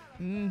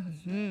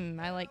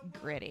 I like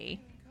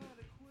gritty.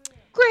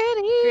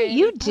 Gritty.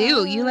 You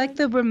do. You like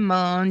the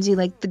Ramones. You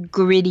like the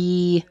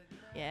gritty.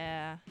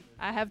 Yeah.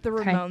 I have the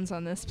Okay. Ramones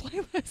on this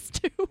playlist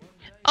too.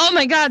 Oh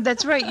my god,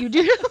 that's right. You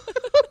do.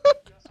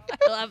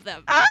 I love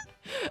them. I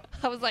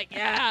was like,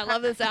 yeah, I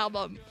love this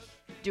album.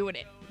 Doing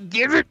it.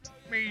 Give it to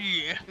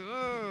me.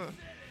 I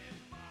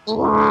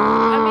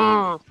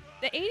mean,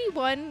 the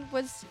 81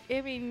 was,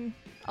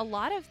 a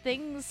lot of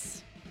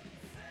things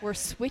were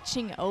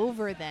switching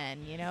over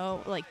then,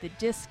 like the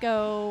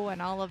disco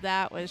and all of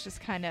that was just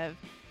kind of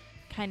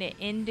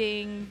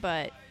ending,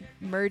 but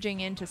merging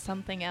into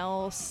something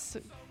else,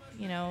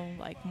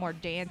 like more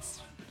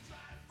dance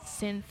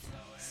synth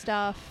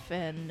stuff,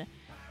 and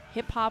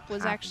hip hop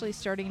was actually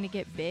starting to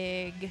get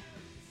big,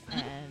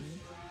 and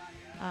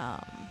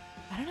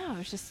I don't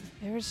know,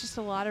 there was just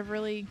a lot of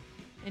really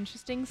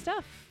interesting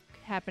stuff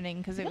happening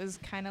because it was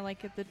kind of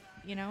like at the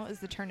it was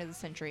the turn of the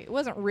century. It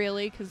wasn't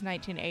really, because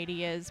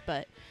 1980 is,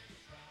 but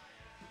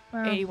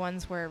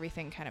 81's where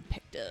everything kind of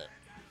picked up.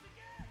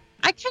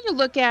 I kind of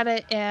look at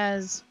it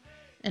as,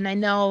 and I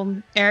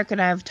know Eric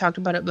and I have talked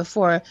about it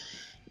before,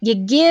 you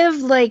give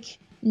like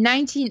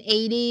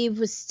 1980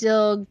 was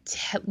still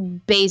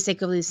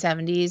basically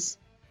 70s.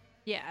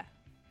 Yeah.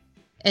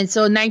 And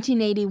so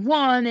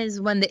 1981 is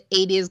when the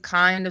 80s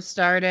kind of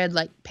started,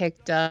 like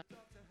picked up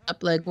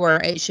like where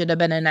it should have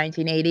been in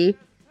 1980.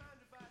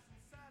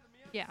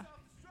 Yeah.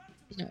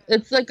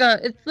 It's like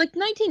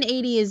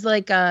 1980 is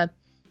like a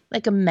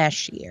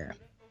mesh year.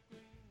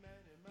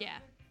 Yeah.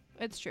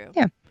 It's true.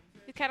 Yeah.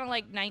 It's kind of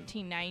like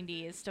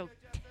 1990 is still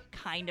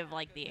kind of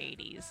like the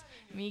 80s.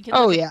 I mean,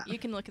 you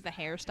can look at the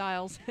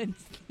hairstyles and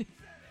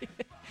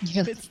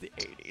it's the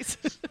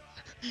 80s.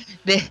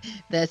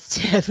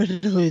 That's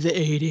definitely the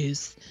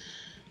 80s.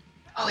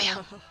 Oh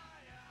yeah.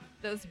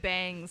 Those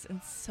bangs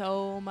and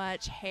so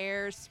much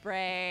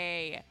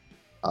hairspray.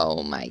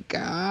 Oh my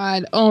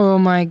god. Oh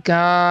my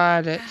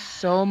god.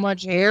 So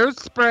much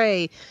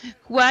hairspray.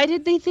 Why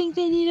did they think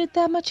they needed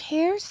that much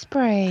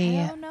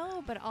hairspray? I don't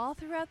know, but all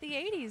throughout the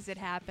 80s it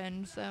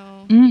happened, so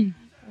I mean,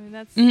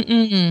 that's.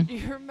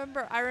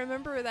 I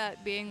remember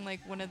that being like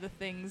one of the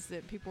things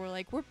that people were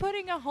like, "We're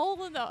putting a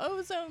hole in the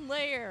ozone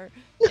layer.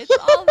 It's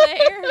all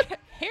the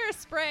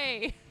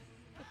hairspray."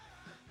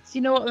 So you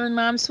know what my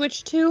mom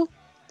switched to?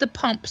 The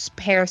Pumps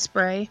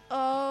hairspray.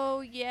 Oh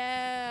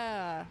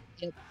yeah.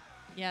 Yep.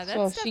 Yeah, that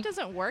So stuff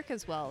doesn't work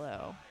as well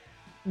though.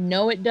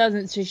 No, it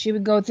doesn't. So she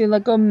would go through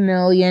like a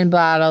million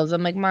bottles.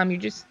 I'm like, Mom,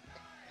 you're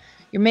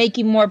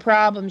making more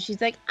problems.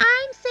 She's like,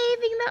 I'm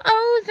saving the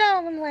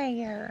ozone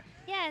layer.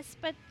 Yes,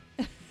 but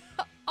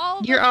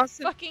all the You're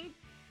also fucking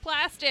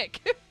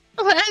plastic.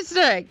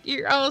 plastic.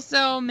 You're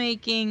also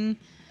making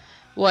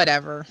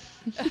whatever.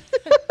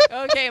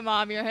 Okay,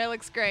 Mom, your hair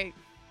looks great.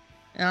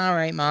 All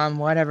right, Mom,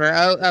 whatever.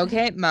 Oh,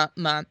 okay, Mom.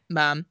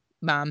 The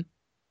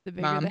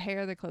bigger Mom. the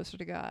hair, the closer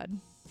to God.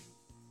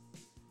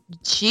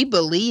 She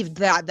believed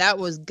that. That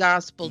was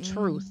gospel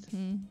truth.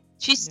 Mhm.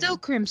 She still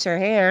crimps her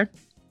hair.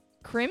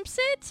 Crimps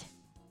it?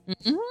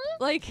 Mm-hmm.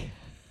 Like,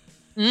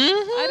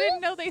 Mm-hmm. I didn't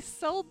know they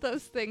sold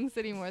those things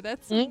anymore.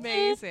 That's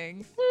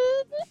amazing.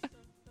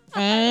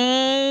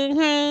 I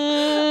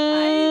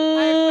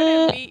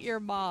want to meet your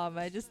mom.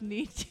 I just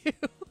need to.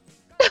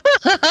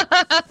 Just so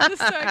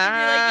I can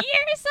be like,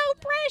 you're so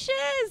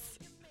precious.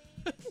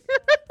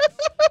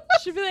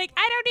 She'll be like,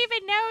 I don't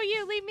even know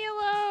you. Leave me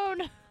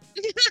alone.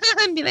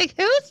 And be like,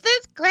 who's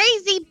this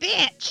crazy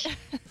bitch?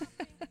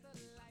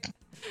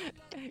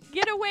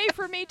 Get away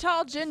from me,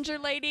 tall ginger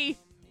lady.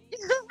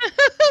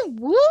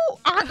 who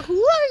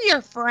are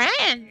your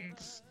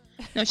friends?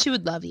 No, she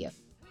would love you.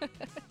 Yay.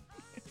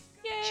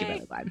 She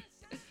really would.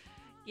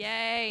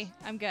 Yay.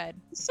 I'm good.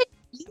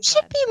 You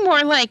should be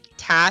more like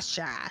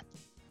Tasha.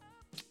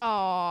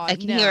 Oh, I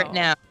can hear it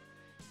now.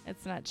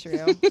 That's not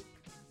true.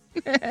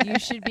 You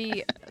should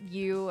be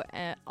you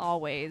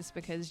always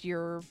because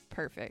you're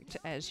perfect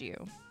as you.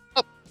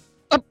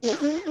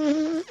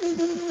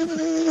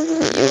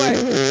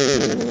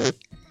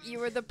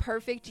 You are the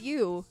perfect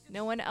you.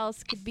 No one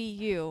else could be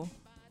you.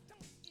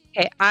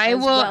 Okay, I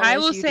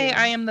will say do.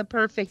 I am the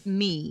perfect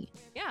me.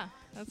 Yeah,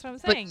 that's what I'm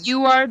saying. But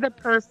you are the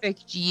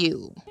perfect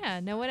you.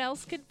 Yeah, no one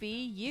else could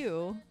be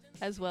you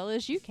as well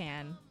as you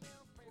can.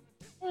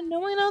 Well, no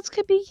one else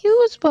could be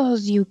you as well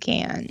as you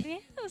can. Yeah,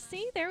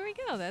 see, there we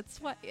go.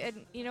 That's what,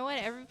 and you know what?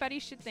 Everybody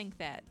should think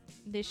that.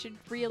 They should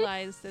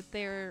realize that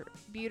they're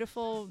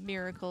beautiful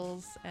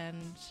miracles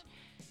and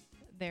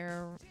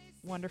they're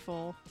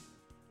wonderful.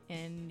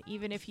 And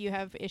even if you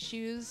have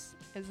issues,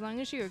 as long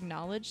as you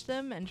acknowledge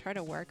them and try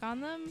to work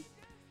on them,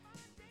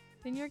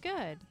 then you're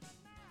good.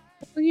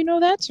 Well, you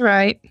know that's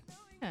right.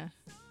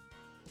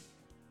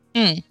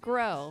 Yeah.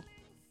 Grow.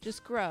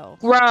 Just grow.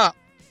 Grow.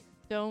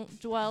 Don't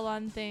dwell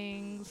on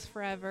things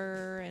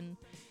forever and,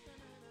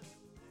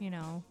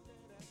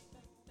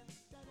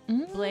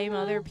 blame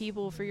other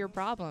people for your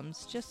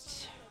problems.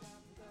 Just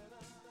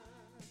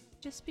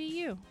be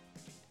you.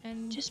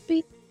 And just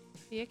be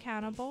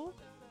accountable.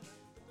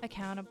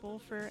 Accountable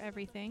for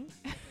everything.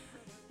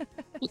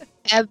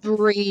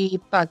 Every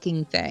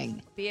fucking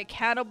thing. Be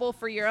accountable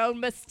for your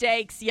own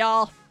mistakes,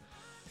 y'all.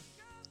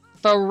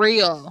 For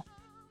real.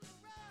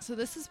 So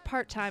this is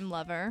Part-Time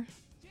Lover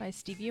by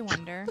Stevie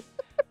Wonder.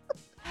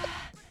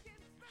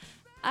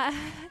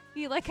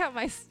 You like how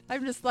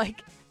I'm just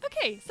like,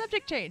 okay,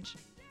 subject change.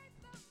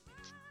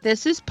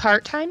 This is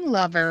Part-Time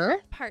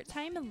Lover.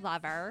 Part-Time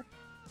Lover.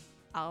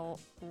 A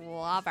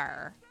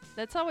lover.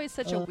 That's always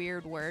such a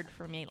weird word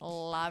for me.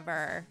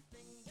 Lover.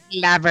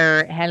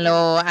 Lover.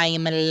 Hello, I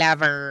am a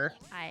lover.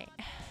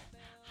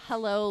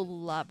 Hello,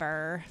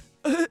 lover.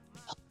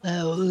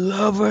 Hello,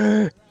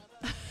 lover.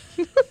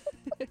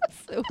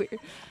 It's so weird.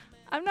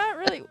 I'm not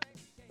really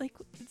like.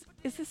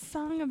 Is this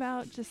song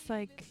about just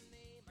like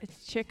a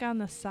chick on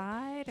the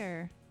side,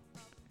 or?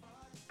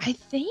 I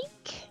think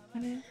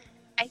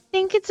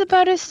it's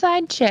about a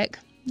side chick.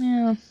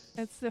 Yeah.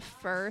 It's the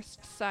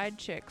first side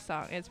chick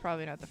song. It's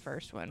probably not the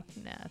first one.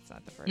 Nah, it's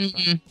not the first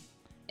one.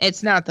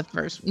 It's not the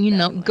first. You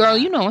know, Definitely girl,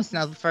 not. you know it's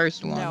not the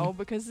first one. No,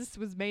 because this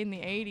was made in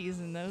the 80s,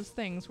 and those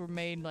things were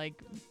made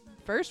like.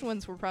 First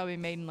ones were probably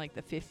made in like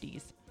the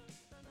 50s.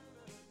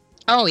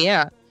 Oh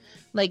yeah,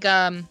 like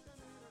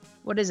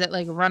what is it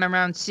like? Run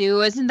Around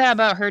Sue? Isn't that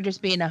about her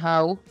just being a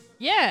hoe?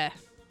 Yeah.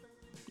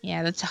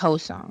 Yeah, that's a hoe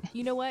song.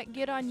 You know what?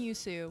 Get on you,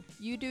 Sue.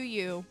 You do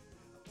you.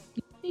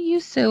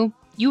 You Sue.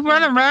 You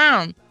run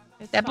around.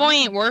 It's That fine. boy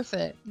ain't worth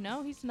it.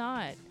 No, he's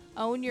not.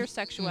 Own your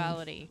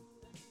sexuality.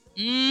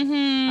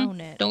 Mm-hmm.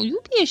 Own it. Don't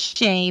you be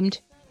ashamed.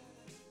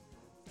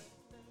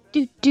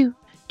 Do do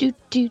do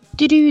do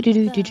do do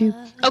do do do.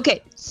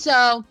 Okay,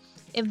 so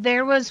if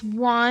there was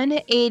one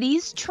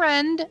 80s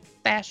trend,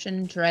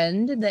 fashion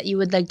trend that you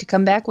would like to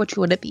come back, which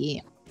would it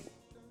be?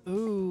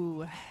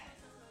 Ooh.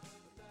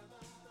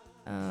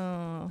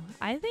 Oh,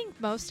 I think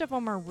most of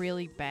them are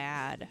really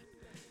bad.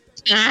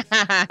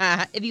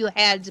 If you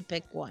had to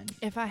pick one.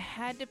 If I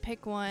had to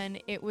pick one,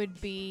 it would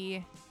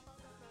be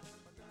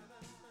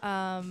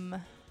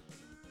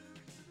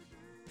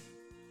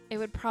it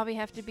would probably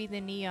have to be the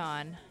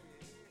neon.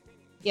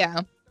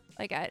 Yeah.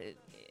 Like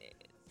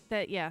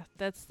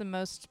that's the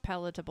most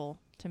palatable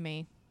to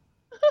me.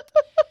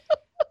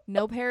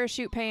 No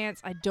parachute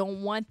pants. I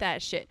don't want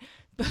that shit.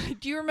 But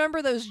do you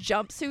remember those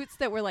jumpsuits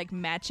that were like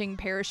matching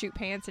parachute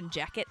pants and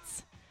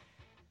jackets?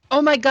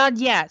 Oh my god,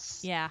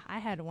 yes. Yeah, I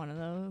had one of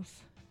those.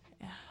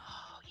 Yeah.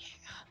 Oh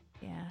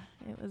yeah. Yeah,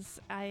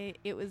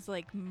 it was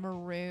like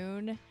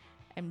maroon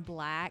and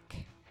black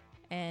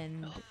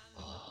and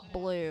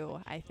blue,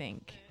 I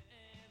think.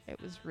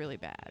 It was really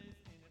bad.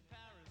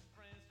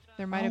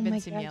 There might Oh have been my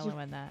some God, yellow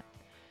in that.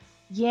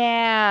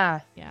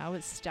 Yeah. Yeah, I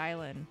was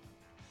styling.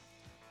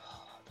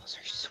 Oh, those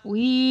are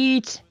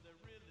sweet.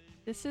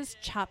 This is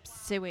Chop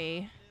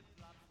Suey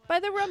by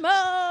the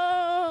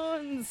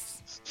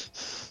Ramones.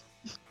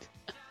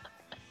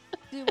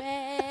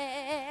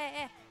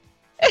 Suey.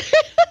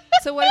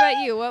 So what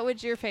about you? What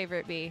would your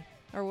favorite be?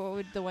 Or what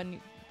would the one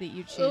that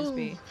you choose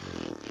be?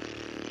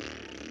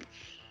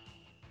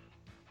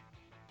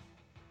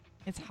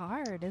 It's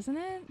hard, isn't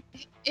it?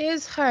 It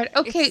is hard.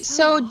 Okay, It's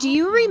so so do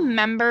you awful.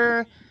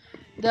 remember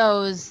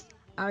those?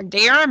 Do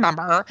you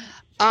remember?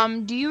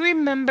 Do you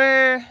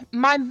remember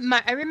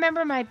I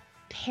remember my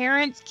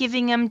parents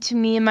giving them to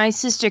me and my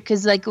sister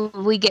because like when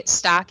we get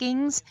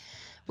stockings,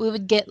 we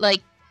would get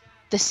like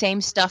the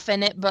same stuff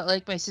in it, but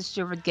like my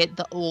sister would get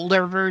the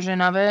older version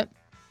of it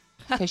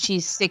because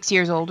she's 6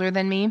 years older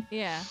than me.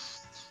 Yeah.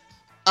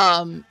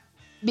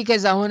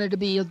 Because I wanted to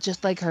be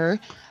just like her.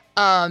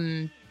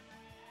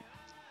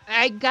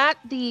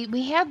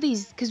 We had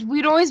these because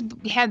we'd always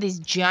have these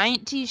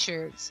giant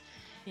T-shirts.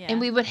 Yeah.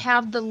 And we would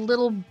have the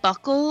little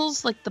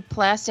buckles, like the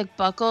plastic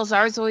buckles.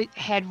 Ours always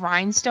had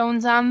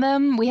rhinestones on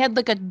them. We had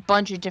like a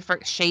bunch of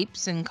different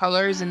shapes and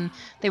colors, and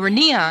they were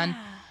neon.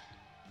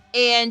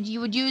 And you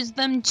would use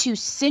them to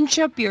cinch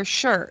up your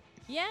shirt.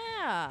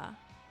 Yeah.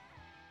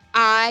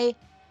 I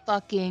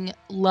fucking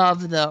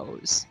love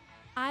those.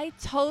 I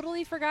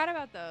totally forgot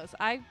about those.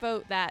 I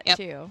vote that Yep.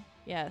 too.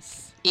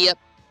 Yes. Yep.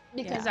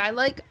 Because Yeah. I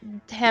like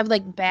to have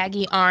like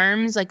baggy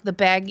arms, like the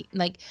bag.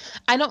 Like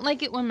I don't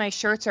like it when my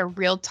shirts are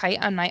real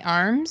tight on my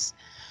arms.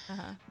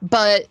 Uh-huh.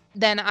 But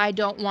then I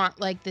don't want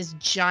like this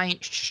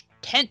giant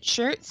tent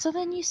shirt. So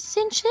then you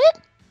cinch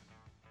it.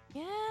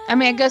 Yeah. I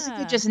mean, I guess you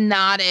could just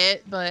knot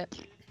it, but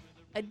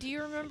Do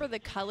you remember the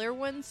color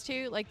ones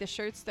too? Like the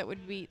shirts that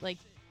would be like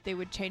they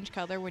would change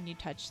color when you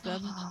touched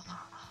them.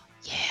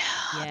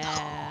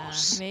 Yeah.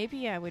 those.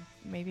 Maybe I would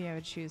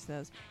choose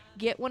those.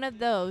 Get one of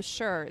those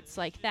shirts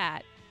like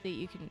that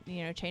you can,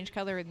 change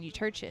color and you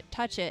touch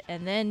it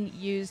and then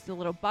use the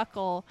little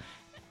buckle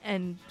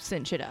and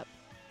cinch it up.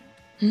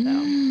 So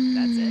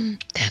that's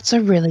it. That's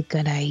a really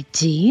good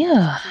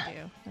idea. That's what we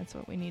do. That's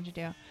what we need to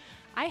do.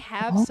 I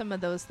have some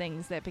of those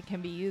things that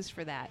can be used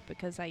for that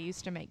because I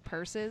used to make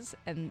purses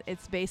and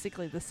it's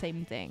basically the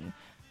same thing.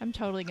 I'm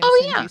totally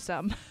going to send you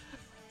some.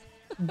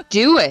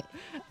 Do it.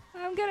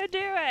 I'm going to do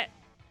it.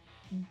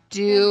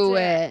 Do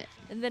it.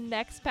 And the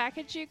next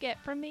package you get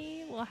from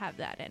me will have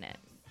that in it.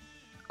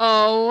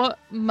 Oh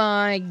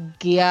my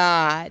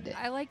God.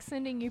 I like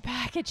sending you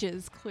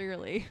packages,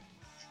 clearly.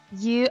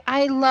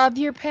 I love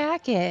your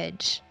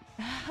package.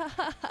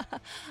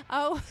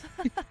 Oh,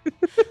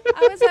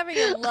 I was having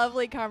a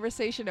lovely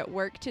conversation at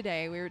work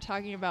today. We were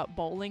talking about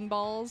bowling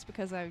balls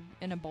because I'm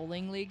in a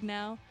bowling league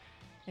now.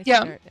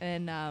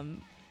 And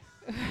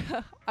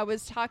I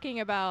was talking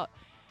about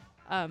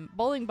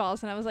bowling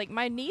balls, and I was like,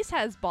 my niece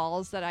has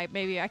balls that I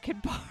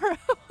could borrow.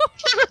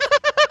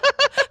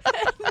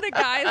 And the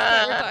guys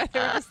that were talking, they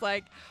were just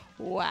like,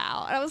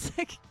 wow. And I was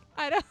like,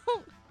 I don't.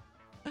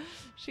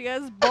 She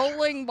has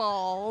bowling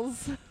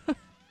balls.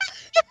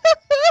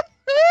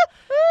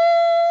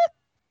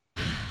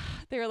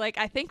 They were like,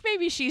 I think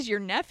maybe she's your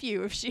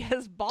nephew if she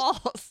has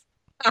balls.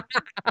 God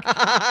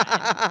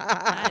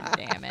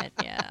damn it.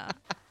 Yeah.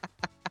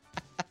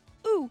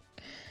 Ooh.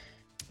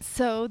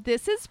 So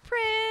this is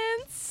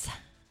Prince.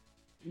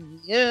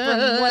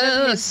 Yes. From one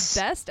of his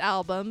best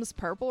albums,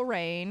 Purple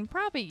Rain.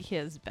 Probably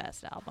his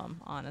best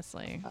album,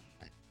 honestly.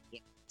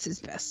 It's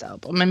his best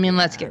album. I mean,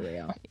 let's get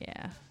real.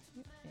 Yeah.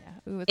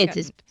 Yeah. Ooh,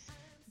 It's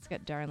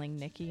got Darling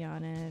Nikki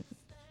on it.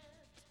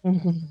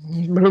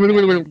 his.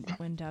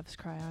 When Doves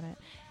Cry on it.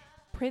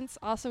 Prince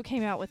also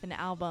came out with an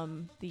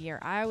album the year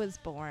I was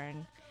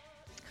born,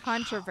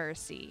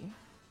 Controversy.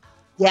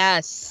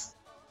 Yes.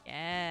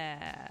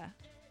 Yeah.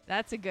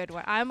 That's a good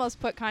one. I almost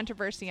put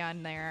Controversy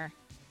on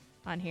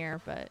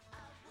here, but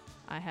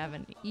I have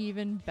an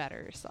even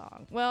better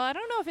song. Well, I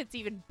don't know if it's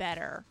even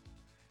better.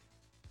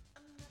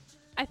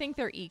 I think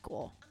they're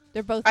equal.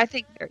 They're both. I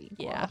think they're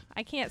equal. Yeah.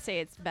 I can't say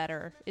it's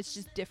better. It's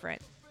just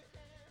different.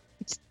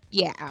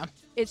 Yeah.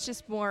 It's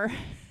just more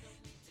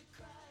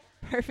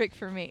perfect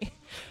for me.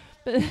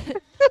 But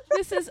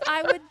this is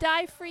I Would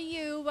Die For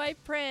You by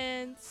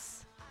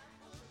Prince.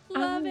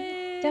 Love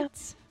it.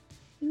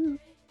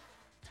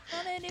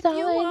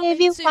 Darling, if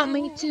you want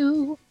me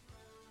to.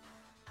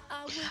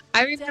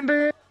 I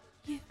remember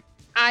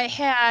I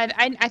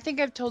think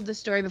I've told this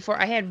story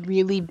before. I had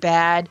really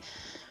bad,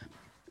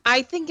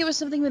 I think it was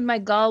something with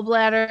my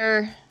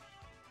gallbladder.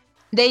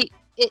 It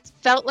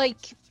felt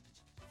like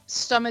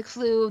stomach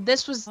flu.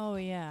 This was Oh,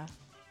 yeah.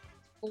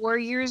 4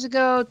 years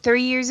ago,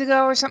 3 years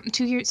ago or something,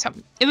 2 years,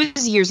 something. It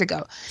was years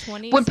ago.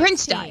 When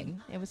Prince died.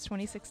 It was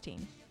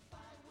 2016.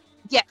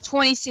 Yeah,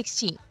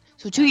 2016.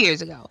 So 2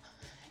 years ago.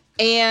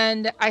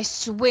 And I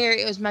swear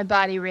it was my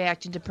body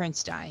reacting to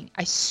Prince dying.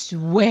 I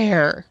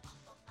swear.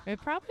 It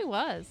probably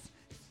was.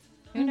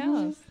 Who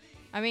knows?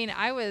 I mean,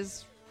 I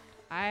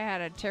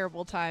had a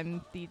terrible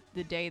time the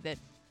day that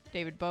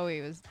David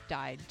Bowie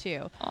died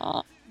too.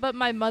 But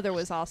my mother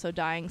was also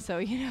dying, so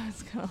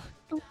it's kind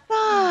of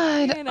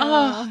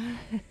God.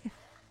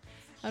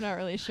 I'm not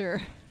really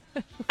sure.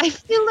 I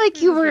feel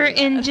like you were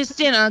in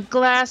a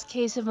glass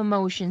case of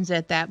emotions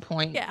at that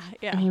point. Yeah.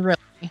 I mean, really.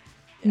 Yeah.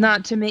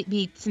 Not to make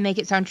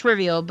it sound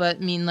trivial, but I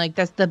mean, like,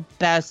 that's the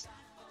best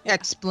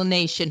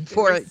explanation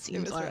for it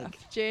seems like.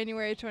 Rough.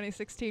 January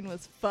 2016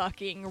 was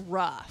fucking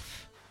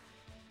rough.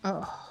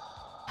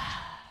 Oh.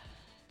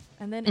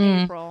 And then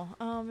April.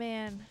 Oh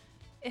man.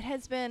 It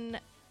has been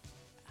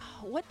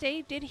what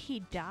day did he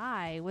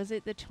die? Was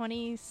it the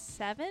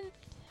 27th?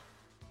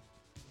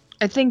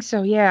 I think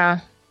so,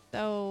 yeah.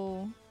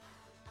 So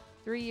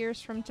 3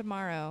 years from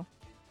tomorrow.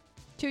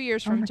 2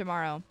 years from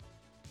tomorrow.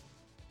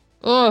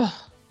 Ugh.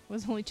 It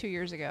was only 2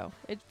 years ago.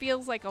 It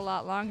feels like a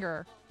lot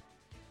longer.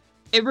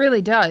 It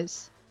really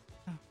does.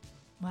 Oh,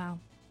 wow.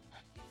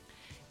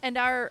 And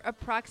our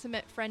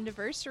approximate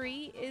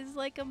friendiversary is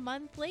like a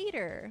month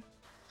later.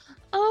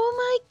 Oh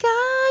my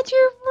God,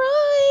 you're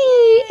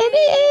right. It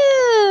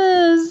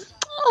is.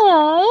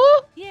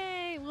 Aww.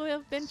 Yay, we'll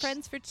have been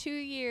friends for 2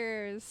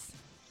 years.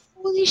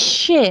 Holy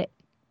shit.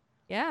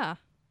 Yeah.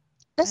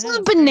 That's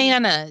not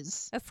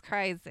bananas. That's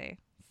crazy.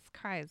 It's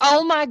crazy.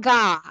 Oh my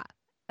God.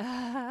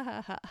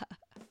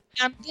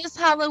 And this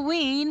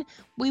Halloween,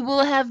 we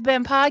will have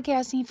been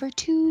podcasting for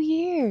 2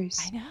 years.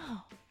 I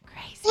know.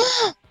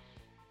 Crazy.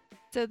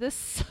 So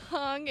this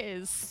song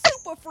is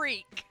Super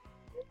Freak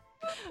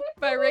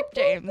by Rick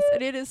James.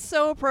 And it is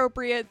so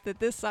appropriate that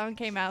this song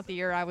came out the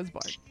year I was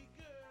born.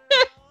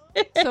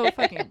 So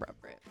fucking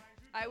appropriate.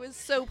 I was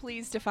so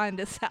pleased to find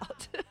this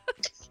out.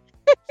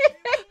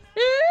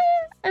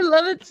 I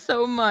love it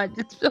so much.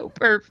 It's so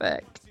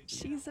perfect.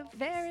 She's a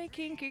very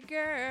kinky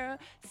girl.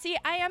 See,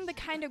 I am the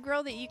kind of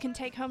girl that you can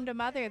take home to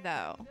mother,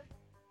 though.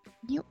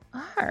 You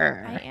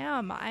are. I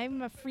am.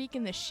 I'm a freak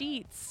in the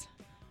sheets.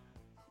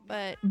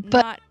 But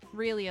not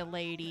really a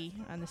lady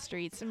on the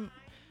streets. No,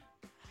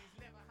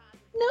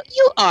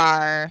 you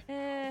are.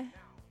 Eh.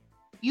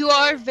 You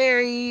are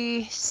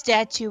very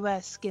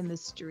statuesque in the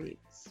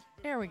streets.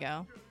 There we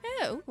go.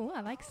 Oh,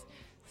 I like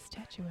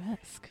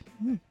statuesque.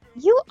 Mm.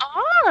 You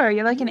are.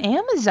 You're like an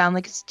Amazon,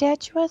 like a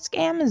statuesque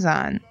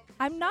Amazon.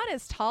 I'm not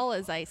as tall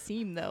as I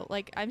seem, though.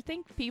 Like, I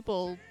think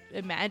people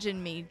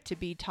imagine me to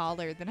be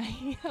taller than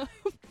I am.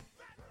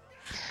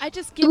 I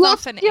just give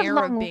off an air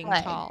of being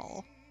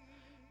tall.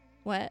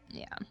 What?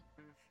 Yeah.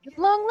 You have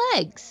long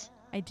legs.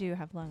 I do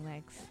have long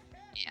legs.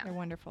 Yeah. They're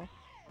wonderful.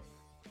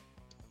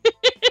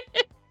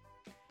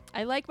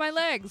 I like my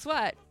legs.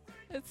 What?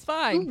 It's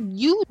fine. Ooh,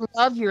 you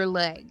love your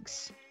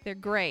legs. They're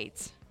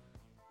great.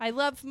 I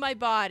love my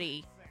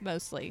body,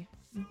 mostly.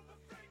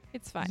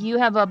 It's fine. You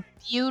have a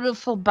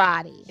beautiful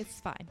body. It's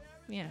fine.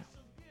 You know.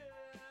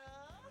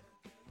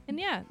 And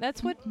yeah,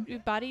 that's what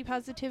body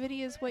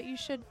positivity is. What you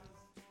should.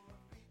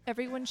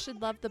 Everyone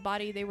should love the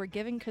body they were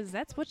given because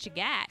that's what you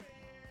got.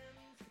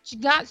 What you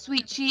got,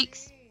 sweet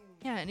cheeks.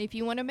 Yeah, and if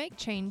you want to make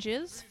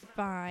changes,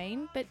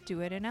 fine, but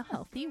do it in a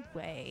healthy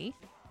way.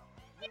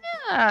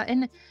 Yeah,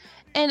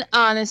 and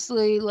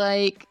honestly,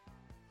 like.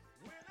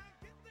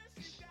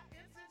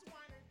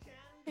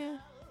 Yeah.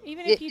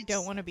 Even if you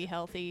don't want to be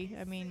healthy,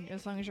 I mean,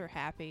 as long as you're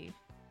happy,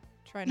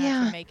 try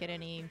not to make it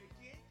any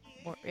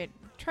more.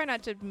 Try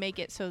not to make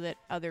it so that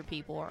other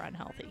people are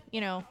unhealthy,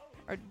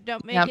 or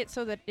don't make it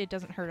so that it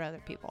doesn't hurt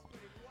other people.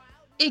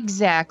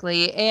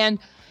 Exactly. And,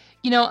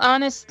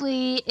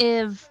 honestly,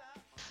 if,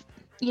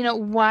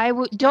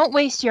 don't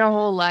waste your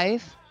whole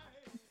life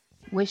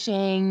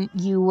wishing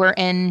you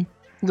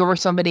were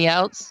somebody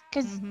else,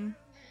 because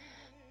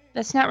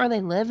that's not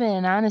really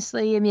living,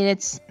 honestly. I mean,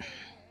 it's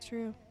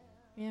true.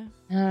 Yeah.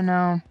 I don't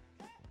know.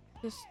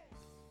 Just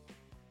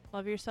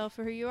love yourself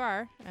for who you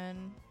are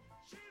and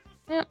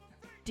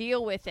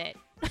deal with it.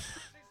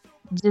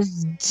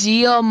 Just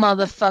deal,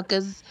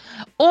 motherfuckers.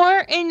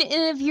 And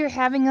if you're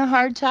having a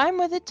hard time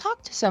with it,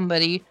 talk to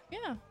somebody.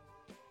 Yeah.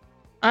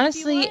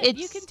 Honestly,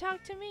 you can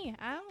talk to me.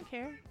 I don't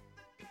care.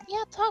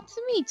 Yeah, talk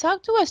to me.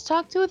 Talk to us.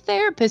 Talk to a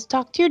therapist.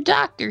 Talk to your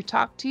doctor.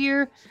 Talk to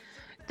your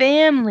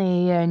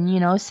family.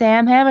 And, say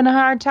I'm having a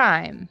hard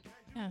time.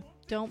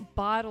 Don't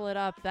bottle it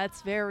up.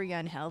 That's very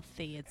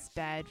unhealthy. It's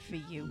bad for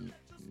you.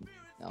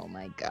 Oh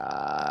my God.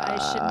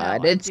 I should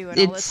know. I do it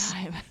all the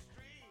time.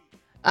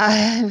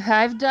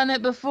 I've done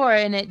it before,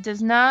 and it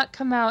does not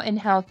come out in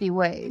healthy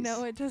ways.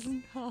 No, it does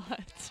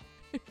not.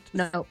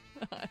 No.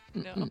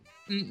 No.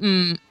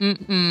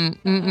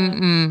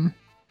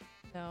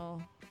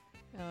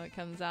 No, it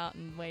comes out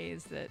in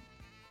ways that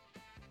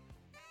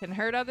can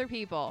hurt other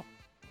people.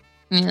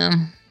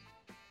 Yeah.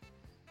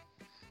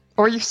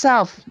 Or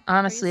yourself,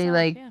 honestly.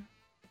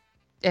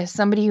 As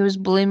somebody who was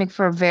bulimic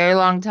for a very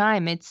long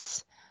time,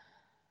 it's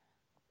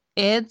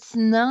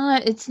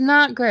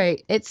not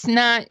great. It's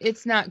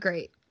not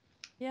great.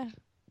 Yeah.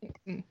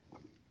 I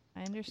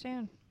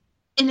understand.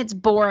 And it's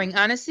boring.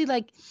 Honestly,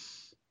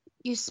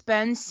 you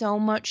spend so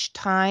much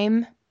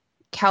time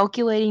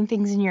calculating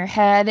things in your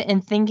head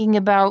and thinking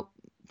about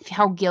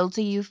how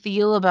guilty you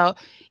feel about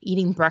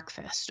eating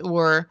breakfast,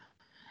 or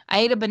I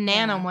ate a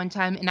banana Yeah. one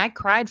time and I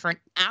cried for an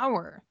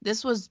hour.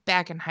 This was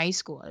back in high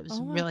school. It was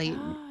Oh my really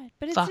God.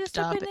 But it's fucked just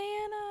a up.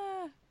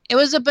 banana. It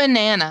was a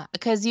banana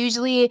because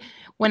usually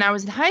when I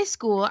was in high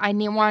school, I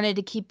wanted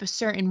to keep a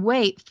certain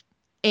weight,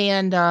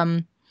 and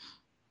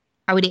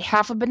I would eat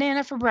half a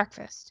banana for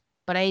breakfast,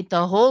 but I ate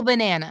the whole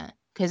banana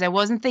because I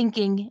wasn't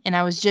thinking and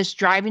I was just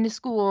driving to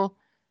school,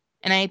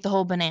 and I ate the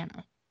whole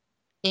banana.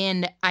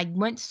 And I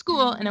went to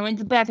school and I went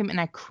to the bathroom and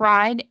I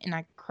cried and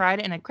I cried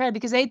and I cried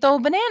because I ate the whole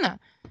banana.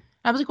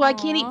 I was like, well, I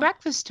can't eat Aw.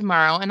 breakfast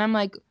tomorrow. And I'm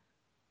like,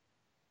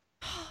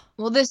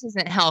 well, this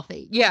isn't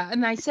healthy. Yeah.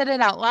 And I said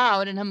it out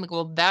loud and I'm like,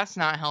 well, that's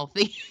not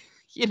healthy.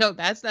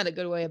 That's not a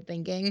good way of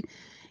thinking.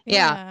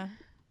 Yeah.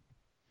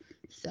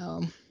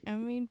 So. I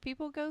mean,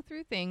 people go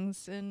through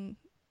things and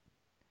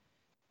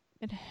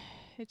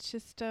it's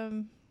just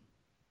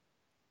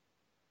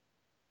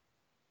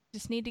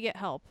need to get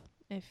help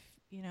if,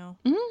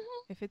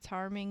 if it's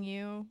harming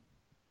you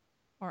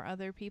or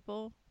other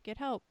people, get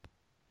help.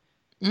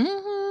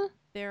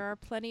 There are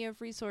plenty of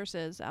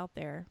resources out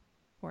there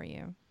for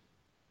you.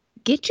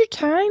 Get your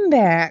time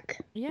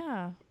back.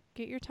 Yeah.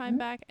 Get your time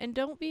back and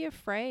don't be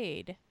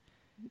afraid.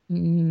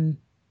 Don't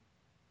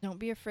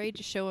be afraid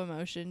to show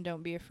emotion.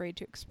 Don't be afraid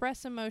to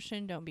express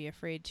emotion. Don't be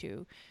afraid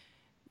to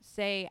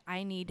say,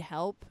 I need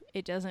help.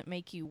 It doesn't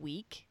make you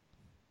weak.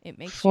 It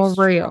makes you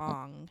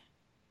strong.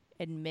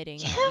 Admitting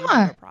that you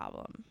have a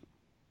problem.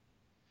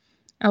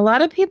 A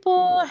lot of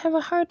people have a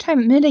hard time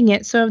admitting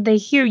it. So if they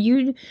hear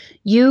you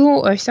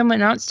or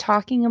someone else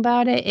talking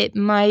about it, it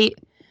might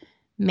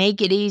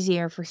make it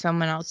easier for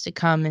someone else to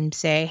come and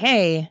say,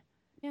 hey,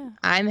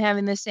 I'm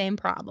having the same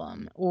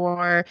problem,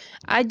 or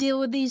I deal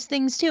with these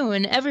things too.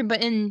 And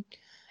everybody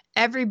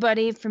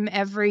from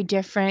every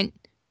different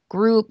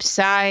group,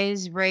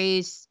 size,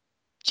 race,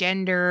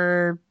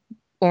 gender,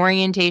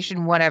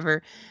 orientation,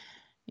 whatever,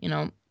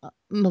 a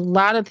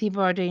lot of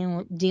people are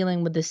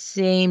dealing with the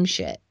same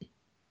shit.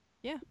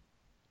 Yeah.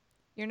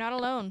 You're not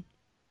alone.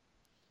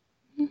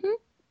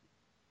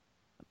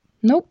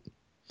 Nope.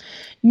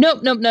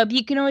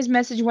 You can always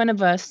message one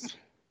of us.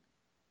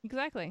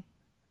 Exactly.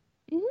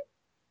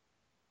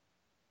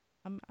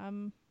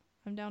 I'm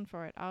down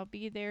for it. I'll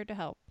be there to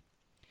help.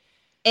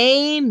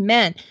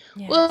 Amen.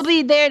 Yes. We'll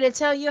be there to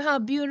tell you how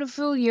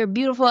beautiful your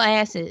beautiful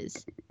ass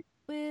is.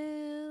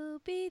 We'll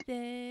be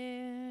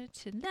there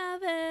to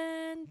love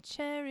and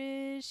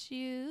cherish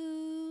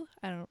you.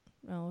 I don't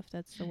know if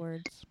that's the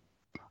words.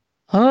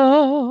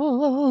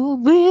 Oh,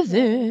 we're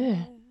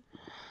there.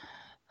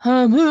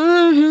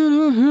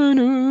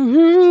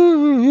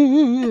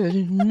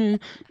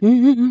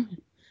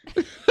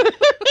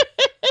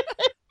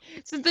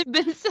 Since I've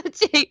been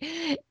such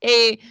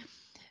a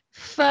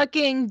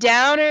fucking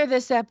downer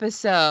this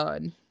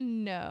episode.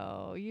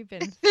 No, you've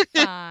been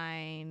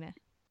fine.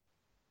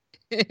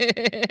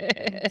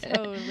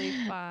 Totally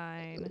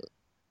fine.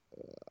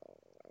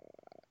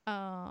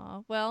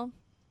 Oh, well,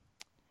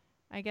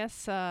 I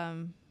guess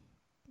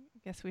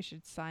we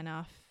should sign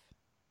off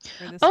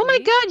for this week. My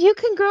God, you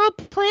can grow a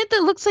plant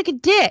that looks like a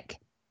dick.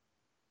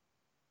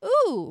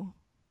 Ooh.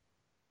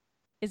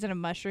 Is it a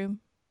mushroom?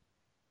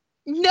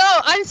 No,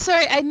 I'm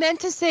sorry. I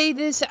meant to say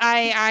this.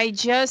 I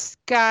just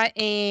got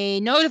a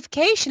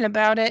notification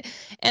about it,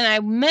 and I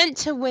meant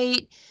to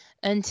wait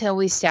until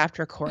we stopped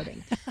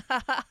recording.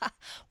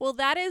 Well,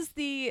 that is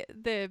the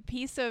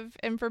piece of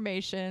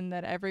information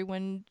that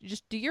everyone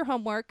just do your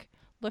homework,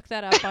 look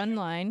that up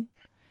online,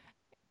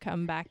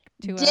 come back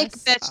to us. Dick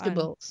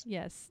vegetables.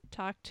 Yes,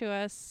 talk to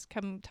us.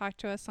 Come talk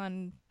to us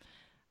on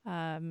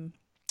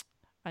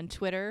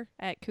Twitter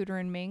at Cooter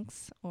and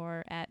Minx,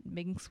 or at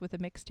Minx with a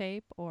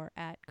Mixtape, or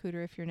at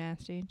Cooter if you're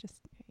nasty. Just,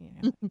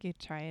 you could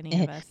try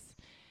any of us.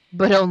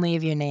 But only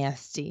if you're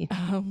nasty.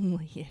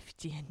 Only if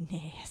you're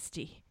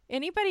nasty.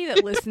 Anybody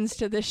that listens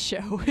to this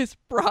show is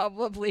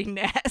probably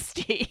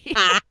nasty.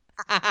 You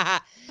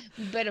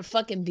better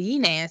fucking be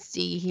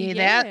nasty. You hear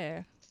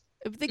that?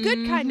 The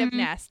good kind of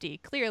nasty,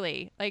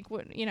 clearly. Like,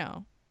 yeah.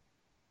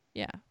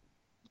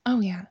 Oh,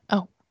 yeah.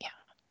 Oh, yeah.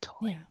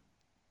 Totally. Yeah.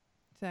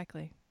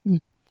 Exactly.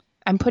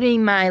 I'm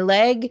putting my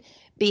leg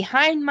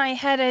behind my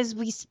head as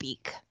we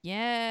speak.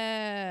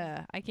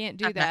 Yeah. I can't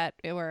do that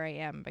where I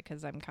am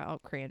because I'm all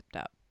cramped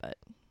up, but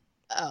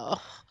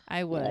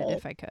I would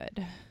if I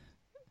could.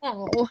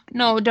 Oh,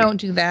 no, don't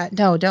do that.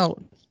 No,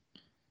 don't.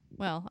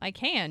 Well, I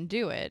can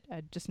do it,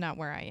 just not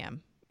where I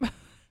am.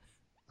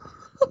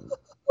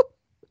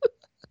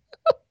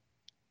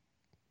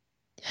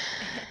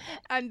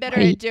 I'm better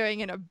at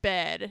doing in a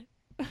bed.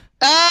 Hey,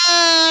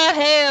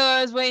 I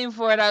was waiting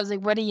for it. I was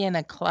like, what are you, in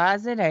a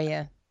closet? Are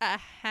you?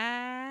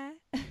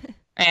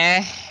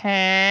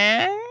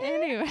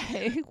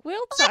 Anyway,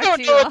 we'll talk to you. I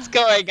don't know what's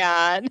going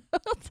on.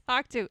 We'll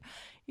talk to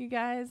you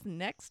guys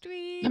next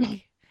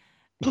week.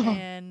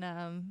 And,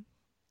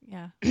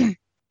 yeah,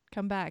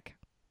 come back.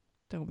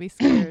 Don't be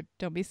scared.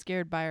 Don't be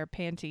scared by our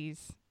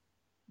panties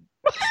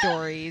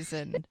stories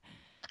and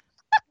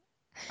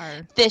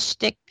our fish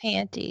stick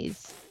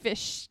panties.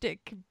 Fish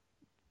stick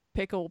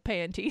pickle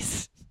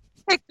panties.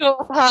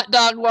 Pickle hot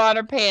dog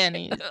water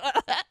panties.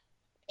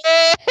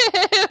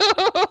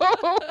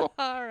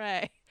 All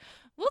right.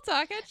 We'll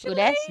talk at you Ooh,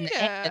 that's later.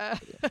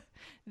 nasty.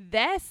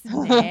 That's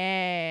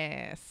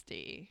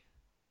nasty.